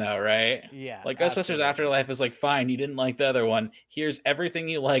did. mean, though, right? Yeah, Like Ghostbusters absolutely. Afterlife is like fine. You didn't like the other one. Here's everything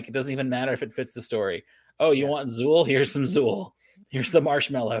you like. It doesn't even matter if it fits the story. Oh, you Yeah. want Zool? Here's some Zool. Here's the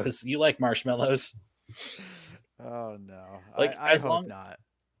marshmallows. You like marshmallows? Oh no, Like I hope not.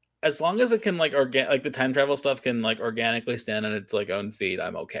 as long as it can like the time travel stuff can like organically stand on its like own feet,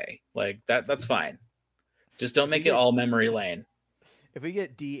 I'm okay. Like that's fine. Just don't If we make it get all memory lane. if we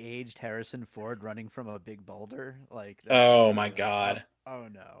get de-aged Harrison Ford running from a big boulder, like that's just Oh gonna my be like, oh, god. oh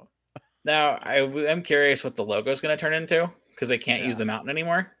no. Now I'm curious what the logo is going to turn into because they can't use Yeah, the mountain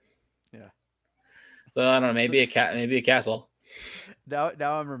anymore. yeah. So I don't know. So Maybe a castle. now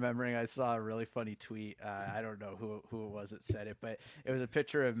I'm remembering I saw a really funny tweet. I don't know who it was that said it, but it was a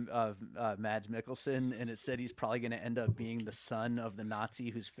picture of Mads Mikkelsen, and it said he's probably going to end up being the son of the Nazi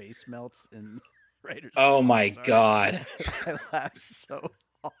whose face melts in Raiders of the Oh my Lost Ark. god. I laughed so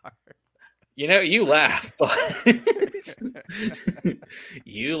hard. You know, you laugh, but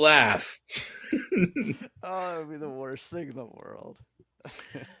you laugh. Oh, it would be the worst thing in the world.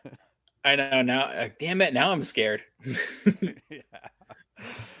 I know now. Damn it! Now I'm scared. Yeah.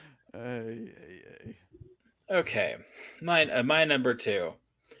 Ay, ay, ay. Okay, my number two.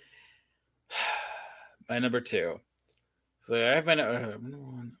 My number two. So I have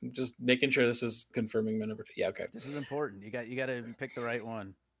I'm just making sure this is confirming my number two. Yeah, okay. This is important. You got to pick the right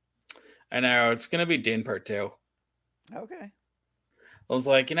one. I know it's gonna be Dune Part Two. Okay. I was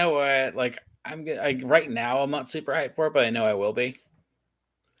like, you know what? Like, right now I'm not super hyped for it, but I know I will be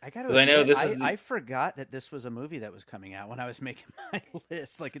I got to because I know admit, this is. I forgot that this was a movie that was coming out when I was making my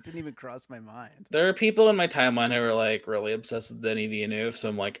list. Like, it didn't even cross my mind. There are people in my timeline who are like really obsessed with Denis Villeneuve, so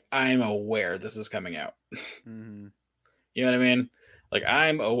I'm like, I'm aware this is coming out. Mm-hmm. You know what I mean? Like,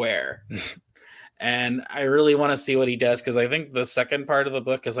 I'm aware. And I really want to see what he does because I think the second part of the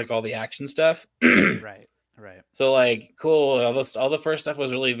book is like all the action stuff. Right. Right. So like, cool. All the first stuff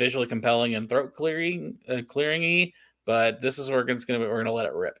was really visually compelling and throat clearing-y, but this is where we're gonna let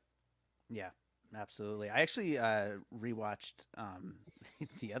it rip. Yeah. Absolutely. I actually rewatched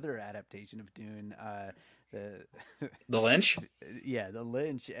the other adaptation of Dune, the The Lynch. yeah, the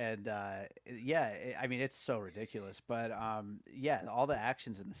Lynch, and yeah, I mean it's so ridiculous, but yeah, all the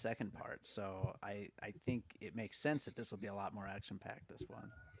actions in the second part. So I think it makes sense that this will be a lot more action packed. This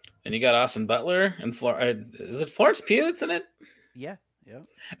one. And you got Austin Butler and is it Florence Pugh that's in it? Yeah. Yeah.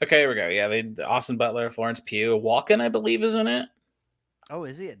 Okay, here we go. Yeah, Austin Butler, Florence Pugh, Walken, I believe, is in it. Oh,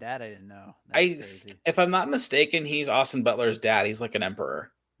 is he at that? I didn't know. That's crazy. If I'm not mistaken, he's Austin Butler's dad. He's like an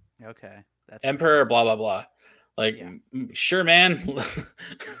emperor. Okay, that's Emperor, cool. blah blah blah. Like, Yeah, sure, man.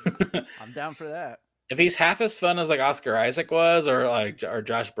 I'm down for that. If he's half as fun as like Oscar Isaac was, or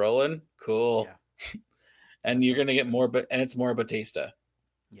Josh Brolin, cool. Yeah, And that you're sounds gonna get good. more, but and it's more Batista.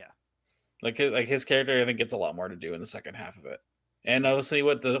 Yeah, Like his character, I think gets a lot more to do in the second half of it, and obviously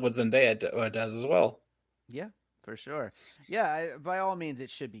what Zendaya does as well. yeah, for sure. Yeah, by all means, it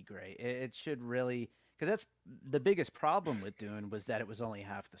should be great. It should really, because that's the biggest problem with Dune was that it was only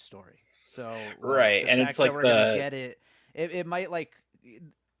half the story. So, like Right, the and it's fact that like we're gonna get it, it might like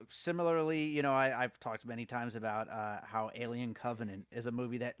similarly. You know, I've talked many times about how Alien Covenant is a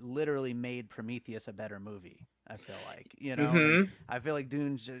movie that literally made Prometheus a better movie. I feel like, you know, and Mhm. I feel like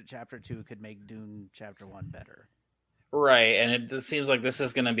Dune Chapter 2 could make Dune Chapter 1 better. Right, and it seems like this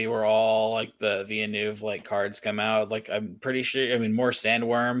is going to be where all like the Villeneuve like cards come out. Like I'm pretty sure. I mean, more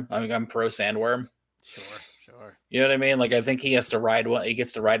Sandworm. I mean, I'm pro Sandworm. Sure, sure. You know what I mean? Like I think he has to ride one. He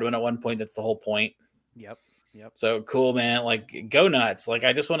gets to ride one at one point. That's the whole point. Yep, yep. So cool, man. Like go nuts. Like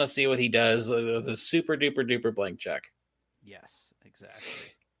I just want to see what he does with a super duper duper blank check. Yes,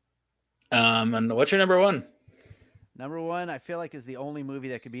 exactly. And what's your number one? Number one, I feel like is the only movie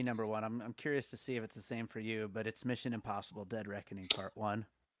that could be number one. I'm curious to see if it's the same for you, but it's Mission Impossible: Dead Reckoning Part One.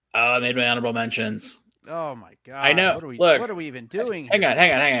 I made my honorable mentions. Oh my god! I know. What are we even doing? Hang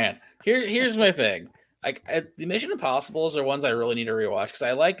on. Here's my thing. Like the Mission Impossibles are ones I really need to rewatch because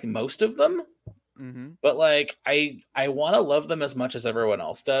I like most of them. Mm-hmm. But like I want to love them as much as everyone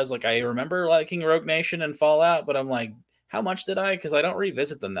else does. Like I remember liking Rogue Nation and Fallout, but I'm like, how much did I? Because I don't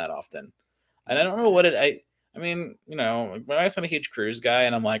revisit them that often, and I don't know what it. I mean, you know, I was not a huge Cruise guy,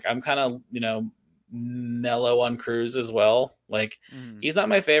 and I'm like, I'm kind of mellow on Cruise as well. Like he's not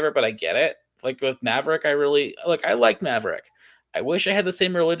my favorite, but I get it. Like with Maverick, I like Maverick. I wish I had the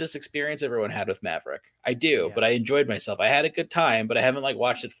same religious experience everyone had with Maverick. I do, Yeah. but I enjoyed myself. I had a good time, but I haven't like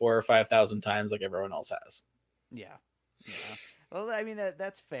watched it 4,000 or 5,000 times like everyone else has. Yeah, yeah. Well, I mean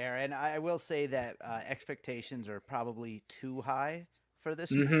that's fair, and I will say that expectations are probably too high for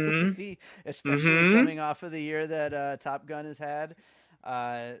this Mm-hmm. movie, especially Mm-hmm. coming off of the year that Top Gun has had.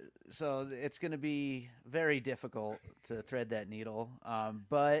 Uh, so it's going to be very difficult to thread that needle.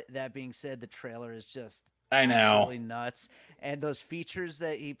 But that being said, the trailer is just I know. absolutely nuts. And those features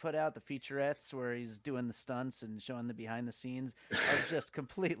that he put out, the featurettes where he's doing the stunts and showing the behind the scenes, are just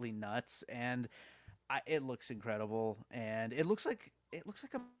completely nuts. And it looks incredible. And it looks like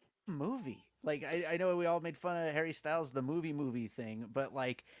a movie. Like I know we all made fun of Harry Styles the movie thing, but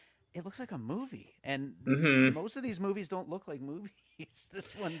like it looks like a movie. And Hmm. most of these movies don't look like movies.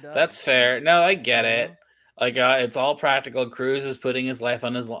 This one That's does. fair. No, I get You it. know? Like it's all practical. Cruz is putting his life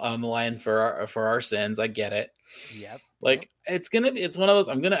on the line for our sins. I get it. Yep. Yep. Like it's one of those.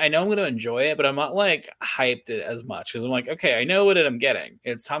 I know I'm gonna enjoy it, but I'm not like hyped it as much because I'm like, okay, I know what I'm getting.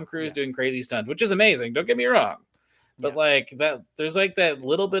 It's Tom Cruise Yeah. doing crazy stunts, which is amazing. Don't get me wrong, but Yep. like that, there's like that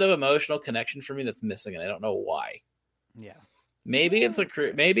little bit of emotional connection for me that's missing, and I don't know why. Yeah. Maybe it's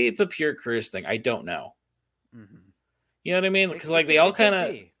Well, maybe it's a pure Cruise thing. I don't know. mm-hmm. You know what I mean? it, Because it like could it could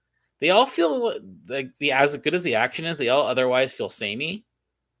be. they all feel like the as good as the action is, they all otherwise feel samey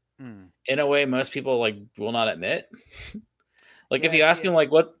Mm. in a way most people like will not admit. Like if Yeah. you ask See. him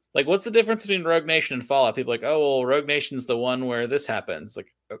what's the difference between Rogue Nation and Fallout, people are like, oh well, Rogue Nation's the one where this happens.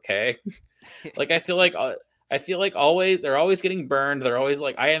 Like okay, like I feel like always they're always getting burned. They're always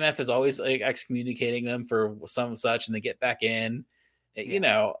like IMF is always like excommunicating them for some such, and they get back in. You Yeah.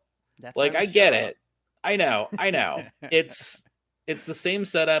 know, That's why like we I show get up. it. I know. It's the same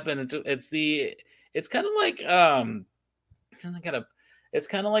setup, and it's kind of like I gotta. It's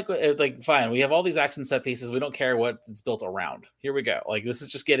kind of like fine. We have all these action set pieces. We don't care what it's built around. Here we go. Like this is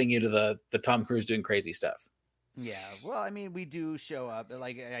just getting you to the Tom Cruise doing crazy stuff. Yeah, well, I mean, we do show up.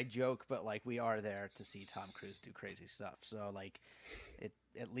 Like I joke, but like we are there to see Tom Cruise do crazy stuff. So like, it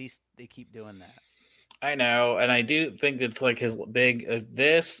at least they keep doing that. I know, and I do think it's like his big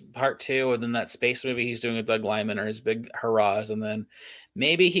this part two, and then that space movie he's doing with Doug Liman are his big hurrahs, and then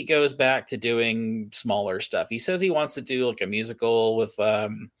maybe he goes back to doing smaller stuff. He says he wants to do like a musical with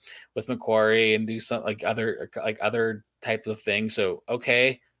Macquarie and do some like other types of things. So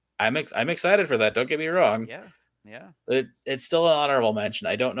okay, I'm excited for that. Don't get me wrong. Yeah, yeah. It's still an honorable mention.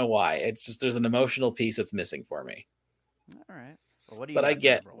 I don't know why. It's just there's an emotional piece that's missing for me. All right. Well, what do you But I got for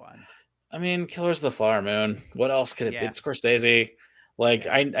get. number one? I mean, Killers of the Flower Moon. What else could it be? Yeah, It's Scorsese. Like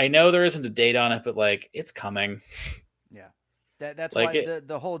yeah, I know there isn't a date on it, but like it's coming. yeah. That's Like why it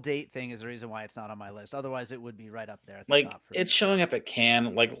the whole date thing is the reason why it's not on my list. Otherwise, it would be right up there at the like top for it's me. showing up at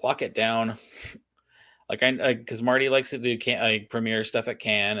Cannes. Like lock it down. Like I because Marty likes to do premiere stuff at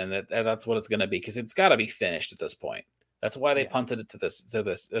Cannes, and that's what it's going to be because it's got to be finished at this point. That's why they Yeah, punted it to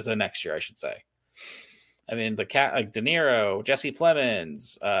this as a next year, I should say. I mean, the cat like De Niro, Jesse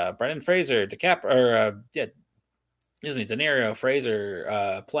Plemons, Brendan Fraser, yeah, excuse me, De Niro, Fraser,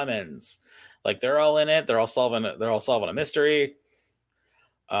 Plemons, like they're all in it. They're all solving a mystery.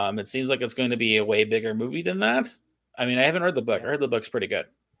 It seems like it's going to be a way bigger movie than that. I mean, I haven't read the book. I yeah, heard the book's pretty good.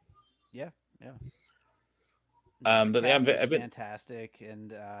 yeah, yeah. The But yeah, cast is I've been fantastic,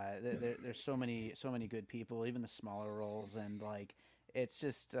 and there's so many good people, even the smaller roles, and like it's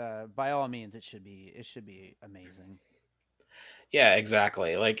just by all means it should be amazing. yeah,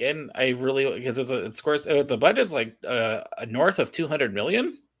 exactly. Like, and I really because it's course the budget's like north of 200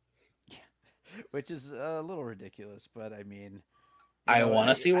 million. Which is a little ridiculous, but I mean, I want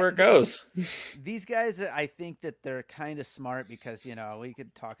to see where it goes. these guys, I think that they're kind of smart because we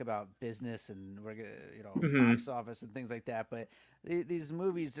could talk about business and Hmm. box office and things like that, but these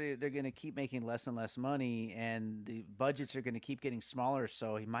movies they're going to keep making less and less money, and the budgets are going to keep getting smaller.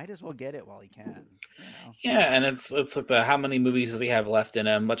 So he might as well get it while he can. You know? Yeah, and it's like the how many movies does he have left in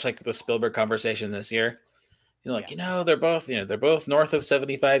him? Much like the Spielberg conversation this year. Yeah, They're both north of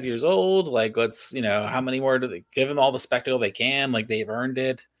 75 years old. Like, let's how many more do they give them all the spectacle they can? Like they've earned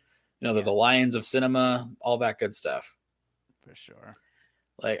it. They're the yeah, lions of cinema, all that good stuff. for sure.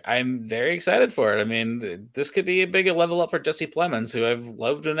 Like I'm very excited for it. I mean, this could be a big level up for Jesse Plemons, who I've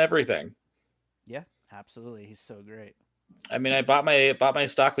loved in everything. Yeah, absolutely. He's so great. I mean, I bought my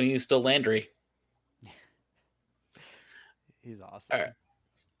stock when he was still Landry. He's All right, awesome.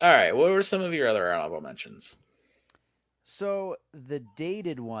 all right. What were some of your other honorable mentions? So the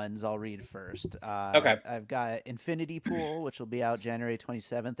dated ones I'll read first. Okay. I've got Infinity Pool, which will be out January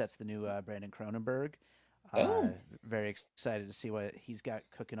 27th. That's the new Brandon Cronenberg. Uh, Oh. Very excited to see what he's got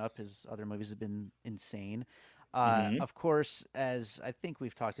cooking up. His other movies have been insane. Hmm. Of course, as I think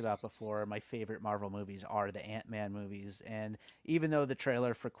we've talked about before, my favorite Marvel movies are the Ant-Man movies. And even though the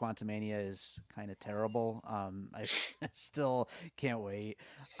trailer for Quantumania is kind of terrible, I still can't wait.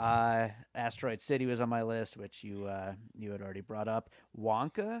 Asteroid City was on my list, which you had already brought up.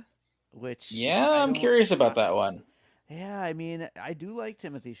 Wonka, which Yeah, I I'm don't. curious about that one. Yeah, I mean, I do like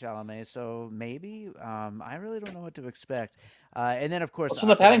Timothy Chalamet, so maybe. I really don't know what to expect. And then, of course, What's from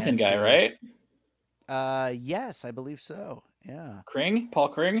the Paddington Aquaman guy, 2. right? Yes, I believe so. Yeah, Paul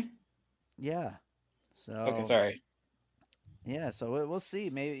Kring. yeah. Okay, So sorry. yeah, so we'll see.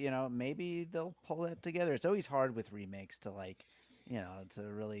 Maybe maybe they'll pull that together. It's always hard with remakes to like, to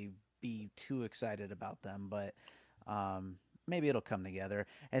really be too excited about them, but maybe it'll come together.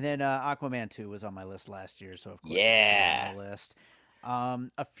 And then Aquaman 2 was on my list last year, so of course it stayed on my Yeah. list.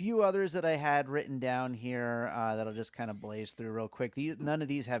 A few others that I had written down here that I'll just kind of blaze through real quick. None of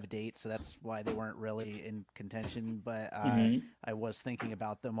these have dates, so that's why they weren't really in contention. But Hmm. I was thinking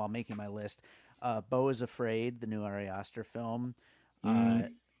about them while making my list. Beau is Afraid, the new Ari Aster film. Uh,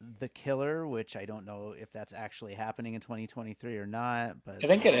 Mm. the Killer, which I don't know if that's actually happening in 2023 or not, but I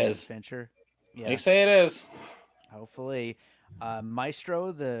think it David is. Fincher. They Yeah, say it is. hopefully.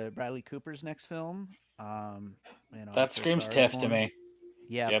 Maestro, the Bradley Cooper's next film. That For screams Stars TIFF to Born. me.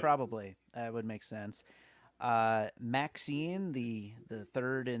 Yeah, Yep. probably. That would make sense. Maxine, the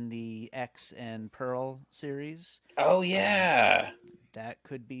third in the X and Pearl series. Oh Um, yeah. that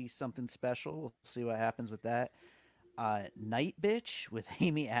could be something special. We'll see what happens with that. Night Bitch with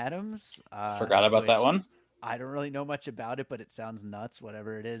Amy Adams, Forgot about that which one. I don't really know much about it, but it sounds nuts,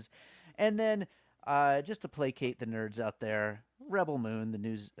 whatever it is. And then, just to placate the nerds out there, Rebel Moon, the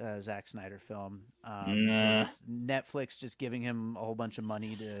new Zack Snyder film. Nah. His Netflix just giving him a whole bunch of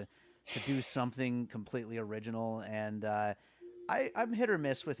money to do something completely original, and I'm hit or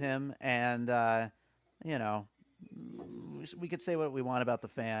miss with him, and you know, we could say what we want about the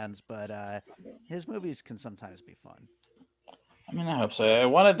fans, but his movies can sometimes be fun. I mean, I hope so. I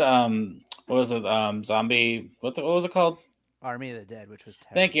wanted what was it? Zombie. What was it called? Army of the Dead, which was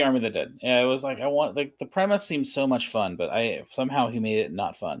Thank you, terrible. Army of the Dead. Yeah, it was like I want like the premise seems so much fun, but I somehow he made it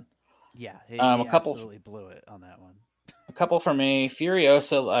not fun. Yeah, A he couple, absolutely blew it on that one. a couple for me.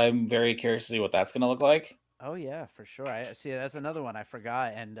 Furiosa. I'm very curious to see what that's gonna look like. Oh yeah, for sure. I see. That's another one I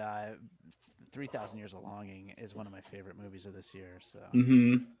forgot. And 3,000 Years of Longing is one of my favorite movies of this year. So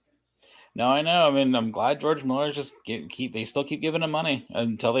Hmm. No, I know. I mean, I'm glad George Miller's just keep. They still keep giving him money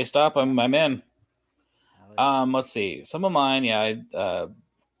until they stop. I'm in. hell yeah. Let's see. Some of mine. Yeah.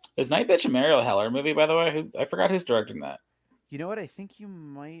 Is Night Bitch a Mariel Heller movie? By the way, I forgot who's directing that. You know what? I think you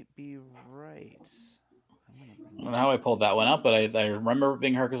might be right. I'm gonna I bring don't that know how I up. pulled that one up, but I remember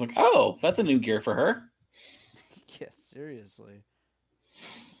being her because like, oh, that's a new gear for her. Yeah, seriously.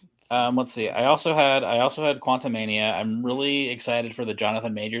 Okay. Let's see. I also had Quantumania. I'm really excited for the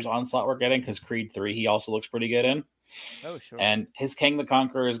Jonathan Majors onslaught we're getting because Creed 3 he also looks pretty good in, Oh sure. and his King the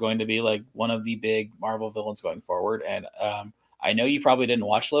Conqueror is going to be like one of the big Marvel villains going forward. And I know you probably didn't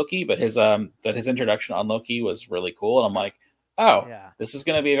watch Loki, but his introduction on Loki was really cool, and I'm like, oh, Yeah. this is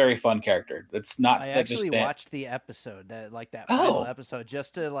going to be a very fun character. It's not I that just actually that. watched the episode that final Oh, episode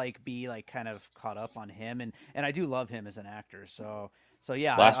just to like be like kind of caught up on him, and I do love him as an actor. So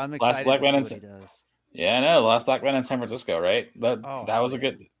yeah, I'm last excited Black to Man see in what he does. Yeah, I know. The Last Black Man in San Francisco, right? But Oh that hell was a yeah,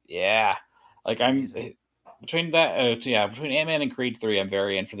 good. Yeah, like I'm amazing. between that. Yeah, between Ant Man and Creed 3, I'm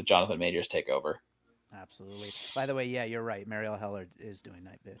very in for the Jonathan Majors takeover. Absolutely. By the way, yeah, you're right. Marielle Heller is doing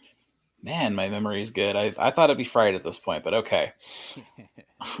Night Bitch. Man, my memory is good. I thought it'd be fried at this point, but okay.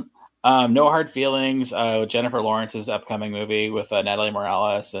 No Hard Feelings. Jennifer Lawrence's upcoming movie with Natalie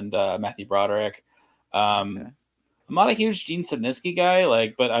Morales and Matthew Broderick. Okay. Um, I'm not a huge Gene Sidnisky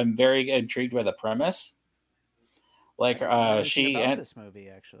guy, but I'm very intrigued by the premise. I Like don't know anything she about and this movie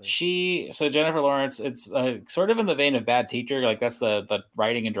actually. so Jennifer Lawrence, it's sort of in the vein of Bad Teacher. Like that's the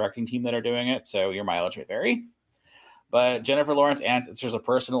writing and directing team that are doing it. So your mileage may vary. But Okay. Jennifer Lawrence answers a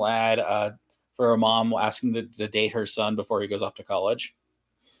personal ad for a mom asking to date her son before he goes off to college.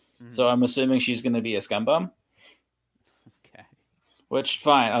 Hmm. So I'm assuming she's going to be a scumbum. Okay. Which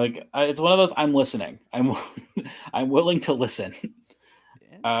fine, it's one of those. I'm listening. I'm willing to listen.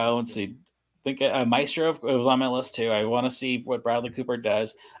 Let's Interesting. see. I think Maestro was on my list too. I want to see what Bradley Cooper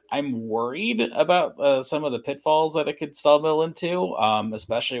does. I'm worried about some of the pitfalls that it could stumble into,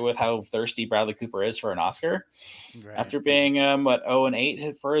 especially with how thirsty Bradley Cooper is for an Oscar Right. after being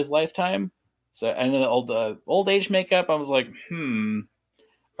 0-8 for his lifetime. So and then the old age makeup, I was like,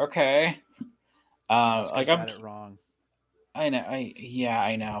 okay. Like Oscars got it wrong. I know,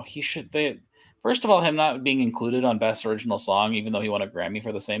 I know. He should. First of all, him not being included on Best Original Song, even though he won a Grammy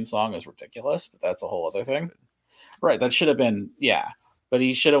for the same song, is ridiculous. But that's a whole other thing. Stupid. Right, that should have been, yeah, but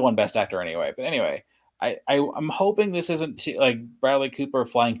he should have won Best Actor anyway. But anyway, I'm hoping this isn't like Bradley Cooper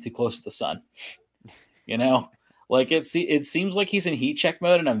flying too close to the sun. You know, like it seems like he's in heat check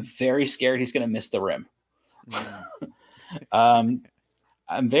mode, and I'm very scared he's going to miss the rim. Mm. Um,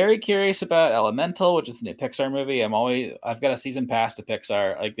 I'm very curious about Elemental, which is the new Pixar movie. I've got a season pass to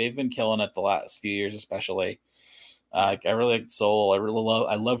Pixar. Like they've been killing it the last few years, especially. Yeah. Like I really like Soul.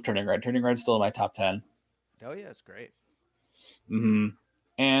 I love Turning Red. Turning Red's still in my top 10. Oh yeah, it's great. Hmm.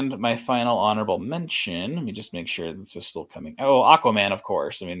 And my final honorable mention. Let me just make sure this is still coming. Oh, Aquaman, of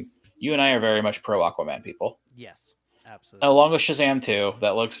course. I mean, you and I are very much pro Aquaman people. Yes, absolutely. Along with Shazam too.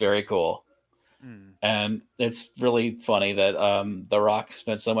 That looks very cool. Mm. And it's really funny that The Rock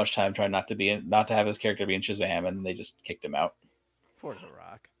spent so much time trying not to have his character be in Shazam, and they just kicked him out. Poor The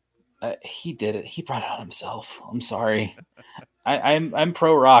Rock. He did it. He brought it on himself. I'm sorry. I'm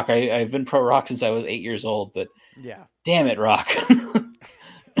pro Rock. I've been pro Rock since I was 8 years old. But Yeah. damn it, Rock.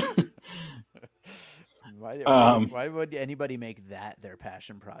 Why would anybody make that their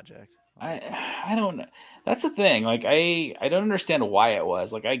passion project? I don't know. That's the thing. Like I don't understand why it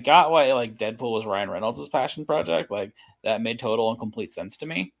was. Like I got why like Deadpool was Ryan Reynolds' passion project. Like that made total and complete sense to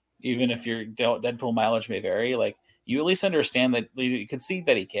me. Even if your Deadpool mileage may vary, like you at least understand that you could see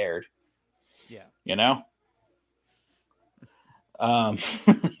that he cared. Yeah. You know. Um,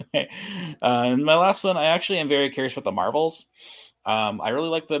 and my last one, I actually am very curious about the Marvels. I really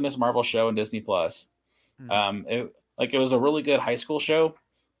like the Miss Marvel show on Disney Plus. Mm-hmm. It was a really good high school show,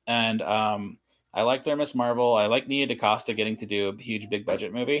 and I like their Miss Marvel. I like Nia DaCosta getting to do a huge big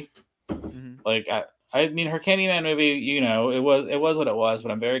budget movie. Mm-hmm. Like I mean, her Candyman movie, it was what it was,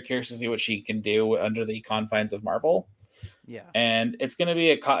 but I'm very curious to see what she can do under the confines of Marvel. Yeah. And it's going to be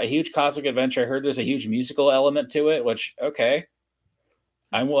a huge cosmic adventure. I heard there's a huge musical element to it, which okay,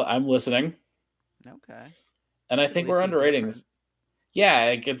 I'm listening, Okay. and I Could at think least we're be underrating different. this. Yeah,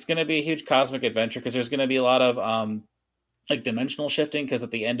 it's going to be a huge cosmic adventure because there's going to be a lot of like dimensional shifting because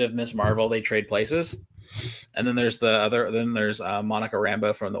at the end of Miss Marvel they trade places, and then there's Monica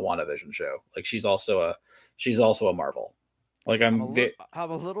Rambeau from the WandaVision show. Like she's also a Marvel. Like I'm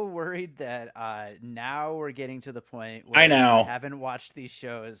a little worried that now we're getting to the point I where if I know haven't watched these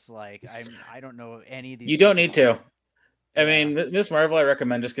shows, like I don't know any of these you don't people need to. are. I Yeah. mean, Miss Marvel I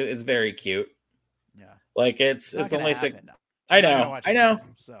recommend just because it's very cute. Yeah. Like it's It's not it's gonna only six. happen. I'm I not gonna know, watch I any of know,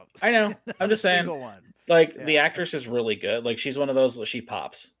 them. So I know. I'm not a just saying, single one. like the Yeah. actress is really good. Like she's one of those she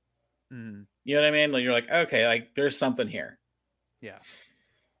pops. Mm, You know what I mean? Like you're like okay, like there's something here. yeah.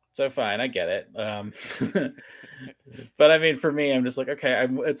 So fine, I get it. But I mean, for me, I'm just like, okay,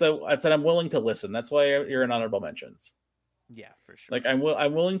 it's that I'm willing to listen. That's why you're in honorable mentions. Yeah, for Like sure.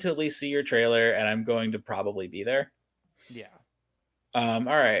 I'm willing to at least see your trailer, and I'm going to probably be there. Yeah. All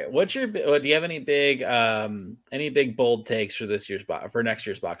right, do you have any big bold takes for for next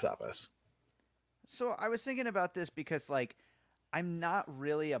year's box office? So I was thinking about this because like I'm not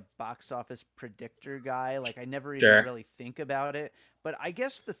really a box office predictor guy. Like I never even Sure. really think about it. But I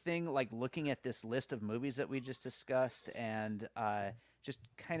guess the thing, like looking at this list of movies that we just discussed, and just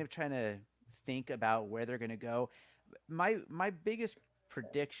kind of trying to think about where they're going to go, my biggest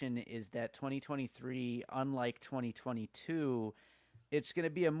prediction is that 2023, unlike 2022, it's going to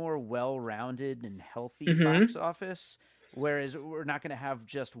be a more well-rounded and healthy Mm-hmm. box office. Whereas we're not going to have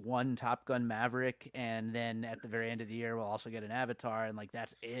just one Top Gun Maverick, and then at the very end of the year we'll also get an Avatar, and like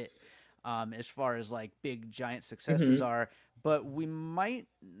that's it. As far as like big giant successes Mm-hmm. are, but we might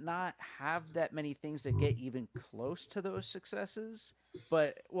not have that many things that get even close to those successes.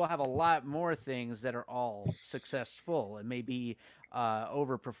 But we'll have a lot more things that are all successful and maybe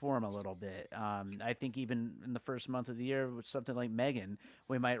overperform a little bit. I think even in the first month of the year with something like Megan,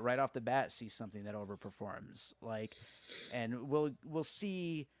 we might right off the bat see something that overperforms. Like, and we'll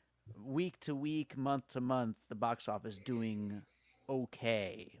see week to week, month to month, the box office doing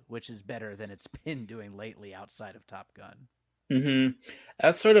okay, which is better than it's been doing lately outside of Top Gun. Mm-hmm.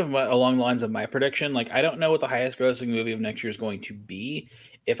 That's sort of along the lines of my prediction. Like, I don't know what the highest grossing movie of next year is going to be.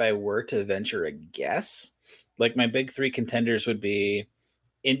 If I were to venture a guess, like my big three contenders would be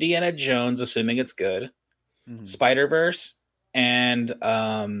Indiana Jones, assuming it's good, Mm-hmm. Spider Verse, and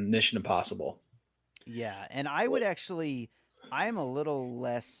Mission Impossible. Yeah, and I would actually, I'm a little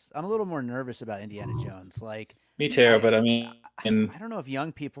more nervous about Indiana Jones. Like, Me too, I, but I mean, I don't know if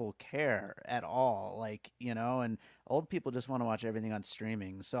young people care at all. Like, and old people just want to watch everything on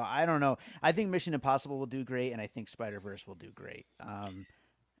streaming. So I don't know. I think Mission Impossible will do great, and I think Spider Verse will do great. and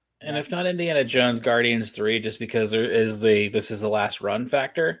if not That's Indiana Jones, Guardians 3, just because this is the last run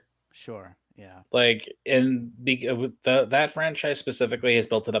factor. sure. Yeah. Like with that franchise specifically has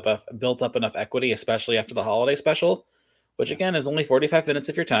built up enough equity, especially after the holiday special, which Yeah. again is only 45 minutes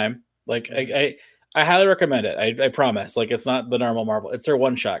of your time. Like Mm-hmm. I highly recommend it. I promise. Like it's not the normal Marvel. It's their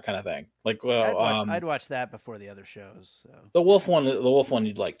one shot kind of thing. Like I'd watch that before the other shows. So the Wolf one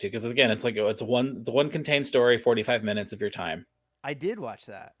you'd like to because again it's one contained story, 45 minutes of your time. I did watch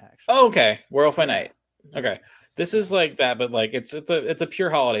that Oh, actually. okay. Werewolf by Yeah, Night. Okay. This yeah, is like that, but like it's a pure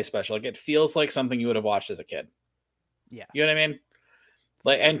holiday special. Like it feels like something you would have watched as a kid. yeah, You know what I mean? for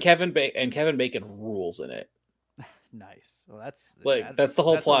Like sure. And Kevin Bacon rules in it. Nice. Well, that's Like that's the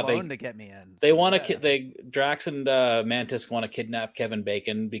whole that's plot. alone to get me in. They So want yeah. to they Drax and Mantis want to kidnap Kevin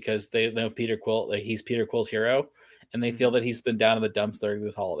Bacon because they know Peter Quill, like he's Peter Quill's hero, and they feel Hmm. that he's been down in the dumps during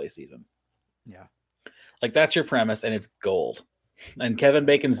this holiday season. Yeah. Like that's your premise, and it's gold. And Kevin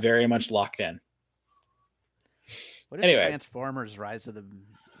Bacon's very much locked in. What if Anyway, Transformers: Rise of the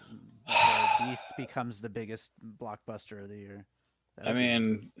Beast becomes the biggest blockbuster of the year? That I would be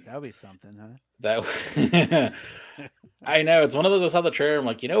mean that would be something, huh? that I know it's one of those. I saw the trailer. I'm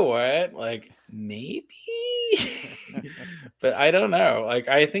like, you know what? Like maybe, but I don't know. Like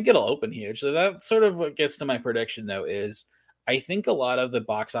I think it'll open huge. So that's sort of what gets to my prediction, though. Is I think a lot of the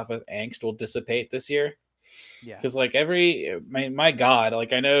box office angst will dissipate this year Yeah. because like my God,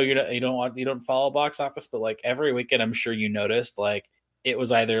 like I know you don't follow box office, but like every weekend, I'm sure you noticed like it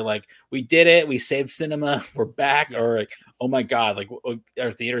was either like we did it, we saved cinema, we're back, Yeah. or like oh my God, like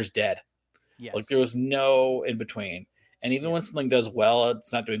our theater's dead. Like there Yes. was no in between. And even Yeah. when something does well,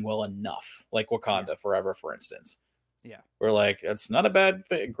 it's not doing well enough. Like Yeah. Wakanda Forever, for instance. Yeah. We're like, it's not a bad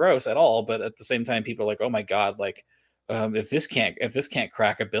gross at all, but at the same time, people are like, oh my God, like if this can't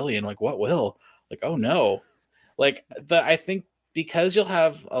crack a billion, like what will? Like, oh no. Like I think because you'll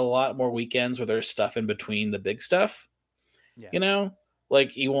have a lot more weekends where there's stuff in between the big stuff, Yeah. you know?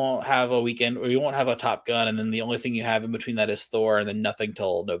 Like you won't have a weekend or you won't have a Top Gun, and then the only thing you have in between that is Thor, and then nothing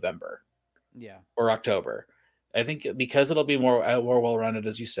till November Yeah. or October. I think because it'll be more well rounded,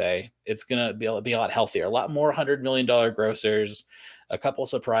 as you say, it's gonna be a lot healthier, a lot more $100 million grossers, a couple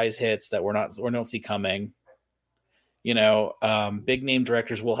surprise hits that we don't see coming. Big name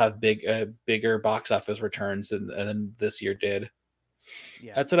directors will have bigger box office returns than this year did.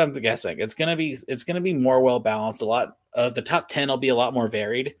 Yeah. That's what I'm guessing. It's gonna be more well balanced. A lot of the top 10 will be a lot more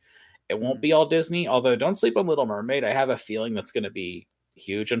varied. It won't Hmm. be all Disney, although don't sleep on Little Mermaid. I have a feeling that's gonna be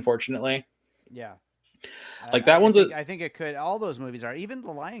huge, unfortunately. Yeah. Like that one's a I think it could. All those movies are. Even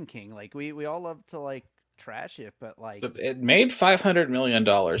The Lion King. Like we all love to like trash it, but like it made $500 million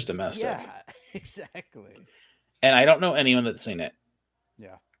domestic, yeah, exactly. and I don't know anyone that's seen it.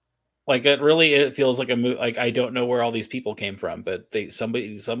 Yeah. Like it feels like a movie. Like I don't know where all these people came from, but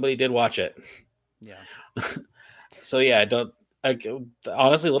somebody did watch it. Yeah. So yeah, I don't. Like,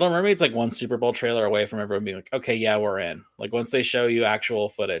 honestly, Little Mermaid's like one Super Bowl trailer away from everyone being like, okay, yeah, we're in. Like once they show you actual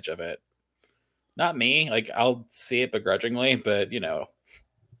footage of it, not me. Like I'll see it begrudgingly, but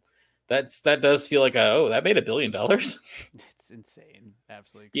that does feel like that made $1 billion. It's insane.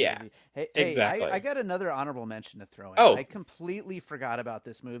 Absolutely Yeah, crazy. I exactly. got another honorable mention to throw in. I Oh, completely forgot about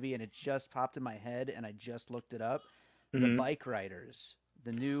this movie and it just popped in my head and I just looked it up. The mm-hmm. Bike Riders,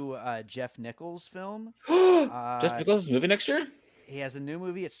 the new Jeff Nichols film. Jeff Uh, Nichols' movie next year. he has a new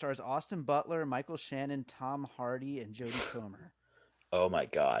movie. It stars Austin Butler, Michael Shannon, Tom Hardy, and Jodie Comer. Oh my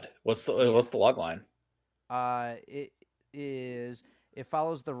God, Yeah. what's the log line? It is. It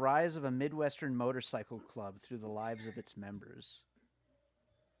follows the rise of a Midwestern motorcycle club through the lives of its members.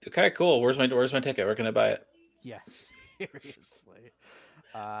 Okay, cool. Where's my ticket? Where can I buy it? Yes, seriously.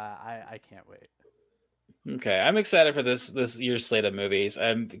 I can't wait. Okay, I'm excited for this year's slate of movies,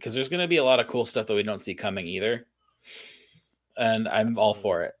 because there's going to be a lot of cool stuff that we don't see coming either, and I'm all Absolutely.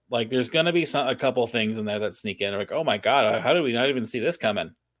 for it. Like, there's going to be a couple things in there that sneak in. Like, oh my God, how did we not even see this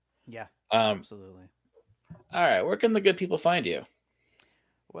coming? Yeah, Um, absolutely. all right, where can the good people find you?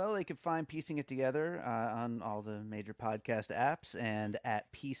 Well, they can find Piecing It Together on all the major podcast apps and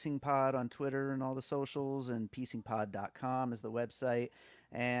at Piecing Pod on Twitter and all the socials, and piecingpod.com is the website.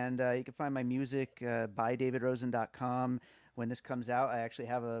 And you can find my music by davidrosen.com. When this comes out, I actually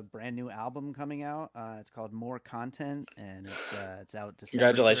have a brand new album coming out. It's called More Content, and it's out December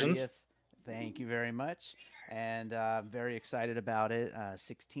Congratulations. 30th. Thank you very much. And I'm very excited about it.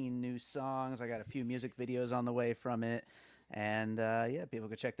 16 new songs. I got a few music videos on the way from it. And yeah, people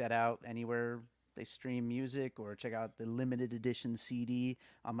can check that out anywhere they stream music or check out the limited edition CD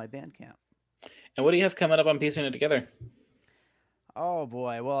on my Bandcamp. And what do you have coming up on piecing it together? Oh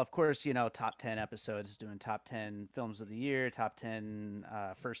boy. Well, of course, top 10 episodes doing top 10 films of the year, top 10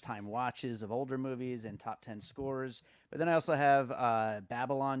 first time watches of older movies, and top 10 scores. But then I also have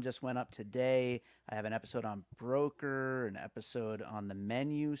Babylon just went up today. I have an episode on Broker, an episode on The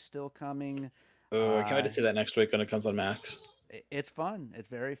Menu still coming. Oh, I can't wait Uh, to see that next week when it comes on Max. it's fun. It's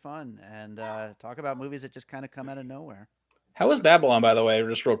very fun. And talk about movies that just kind of come out of nowhere. How was Babylon, by the way,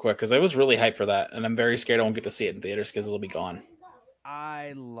 just real quick? Because I was really hyped for that, and I'm very scared I won't get to see it in theaters because it'll be gone.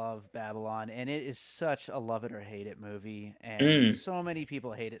 I love Babylon, and it is such a love it or hate it movie, and Mm. so many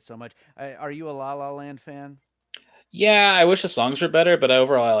people hate it so much. Are you a La La Land fan? Yeah, I wish the songs were better, but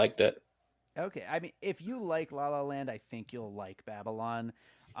overall I liked it. Okay, I mean, if you like La La Land, I think you'll like Babylon.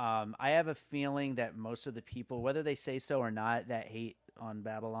 I have a feeling that most of the people, whether they say so or not, that hate on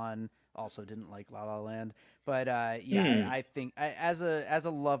Babylon also didn't like La La Land. But yeah, Hmm. I think as a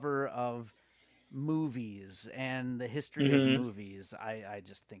lover of movies and the history of Mm-hmm. movies, I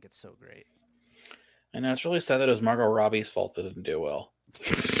just think it's so great. And it's really sad that it was Margot Robbie's fault that it didn't do well.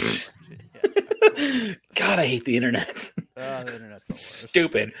 Yeah, of course. God, I hate the internet. Oh, the internet's the worst.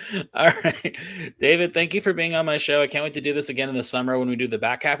 Stupid. All right. David, thank you for being on my show. I can't wait to do this again in the summer when we do the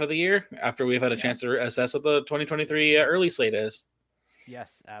back half of the year after we've had a Yeah. chance to assess what the 2023 early slate is.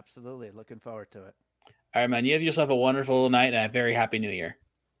 Yes, absolutely. Looking forward to it. All right, man. You have yourself a wonderful night and a very happy new year.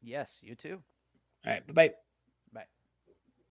 Yes, you too. All right. Bye bye.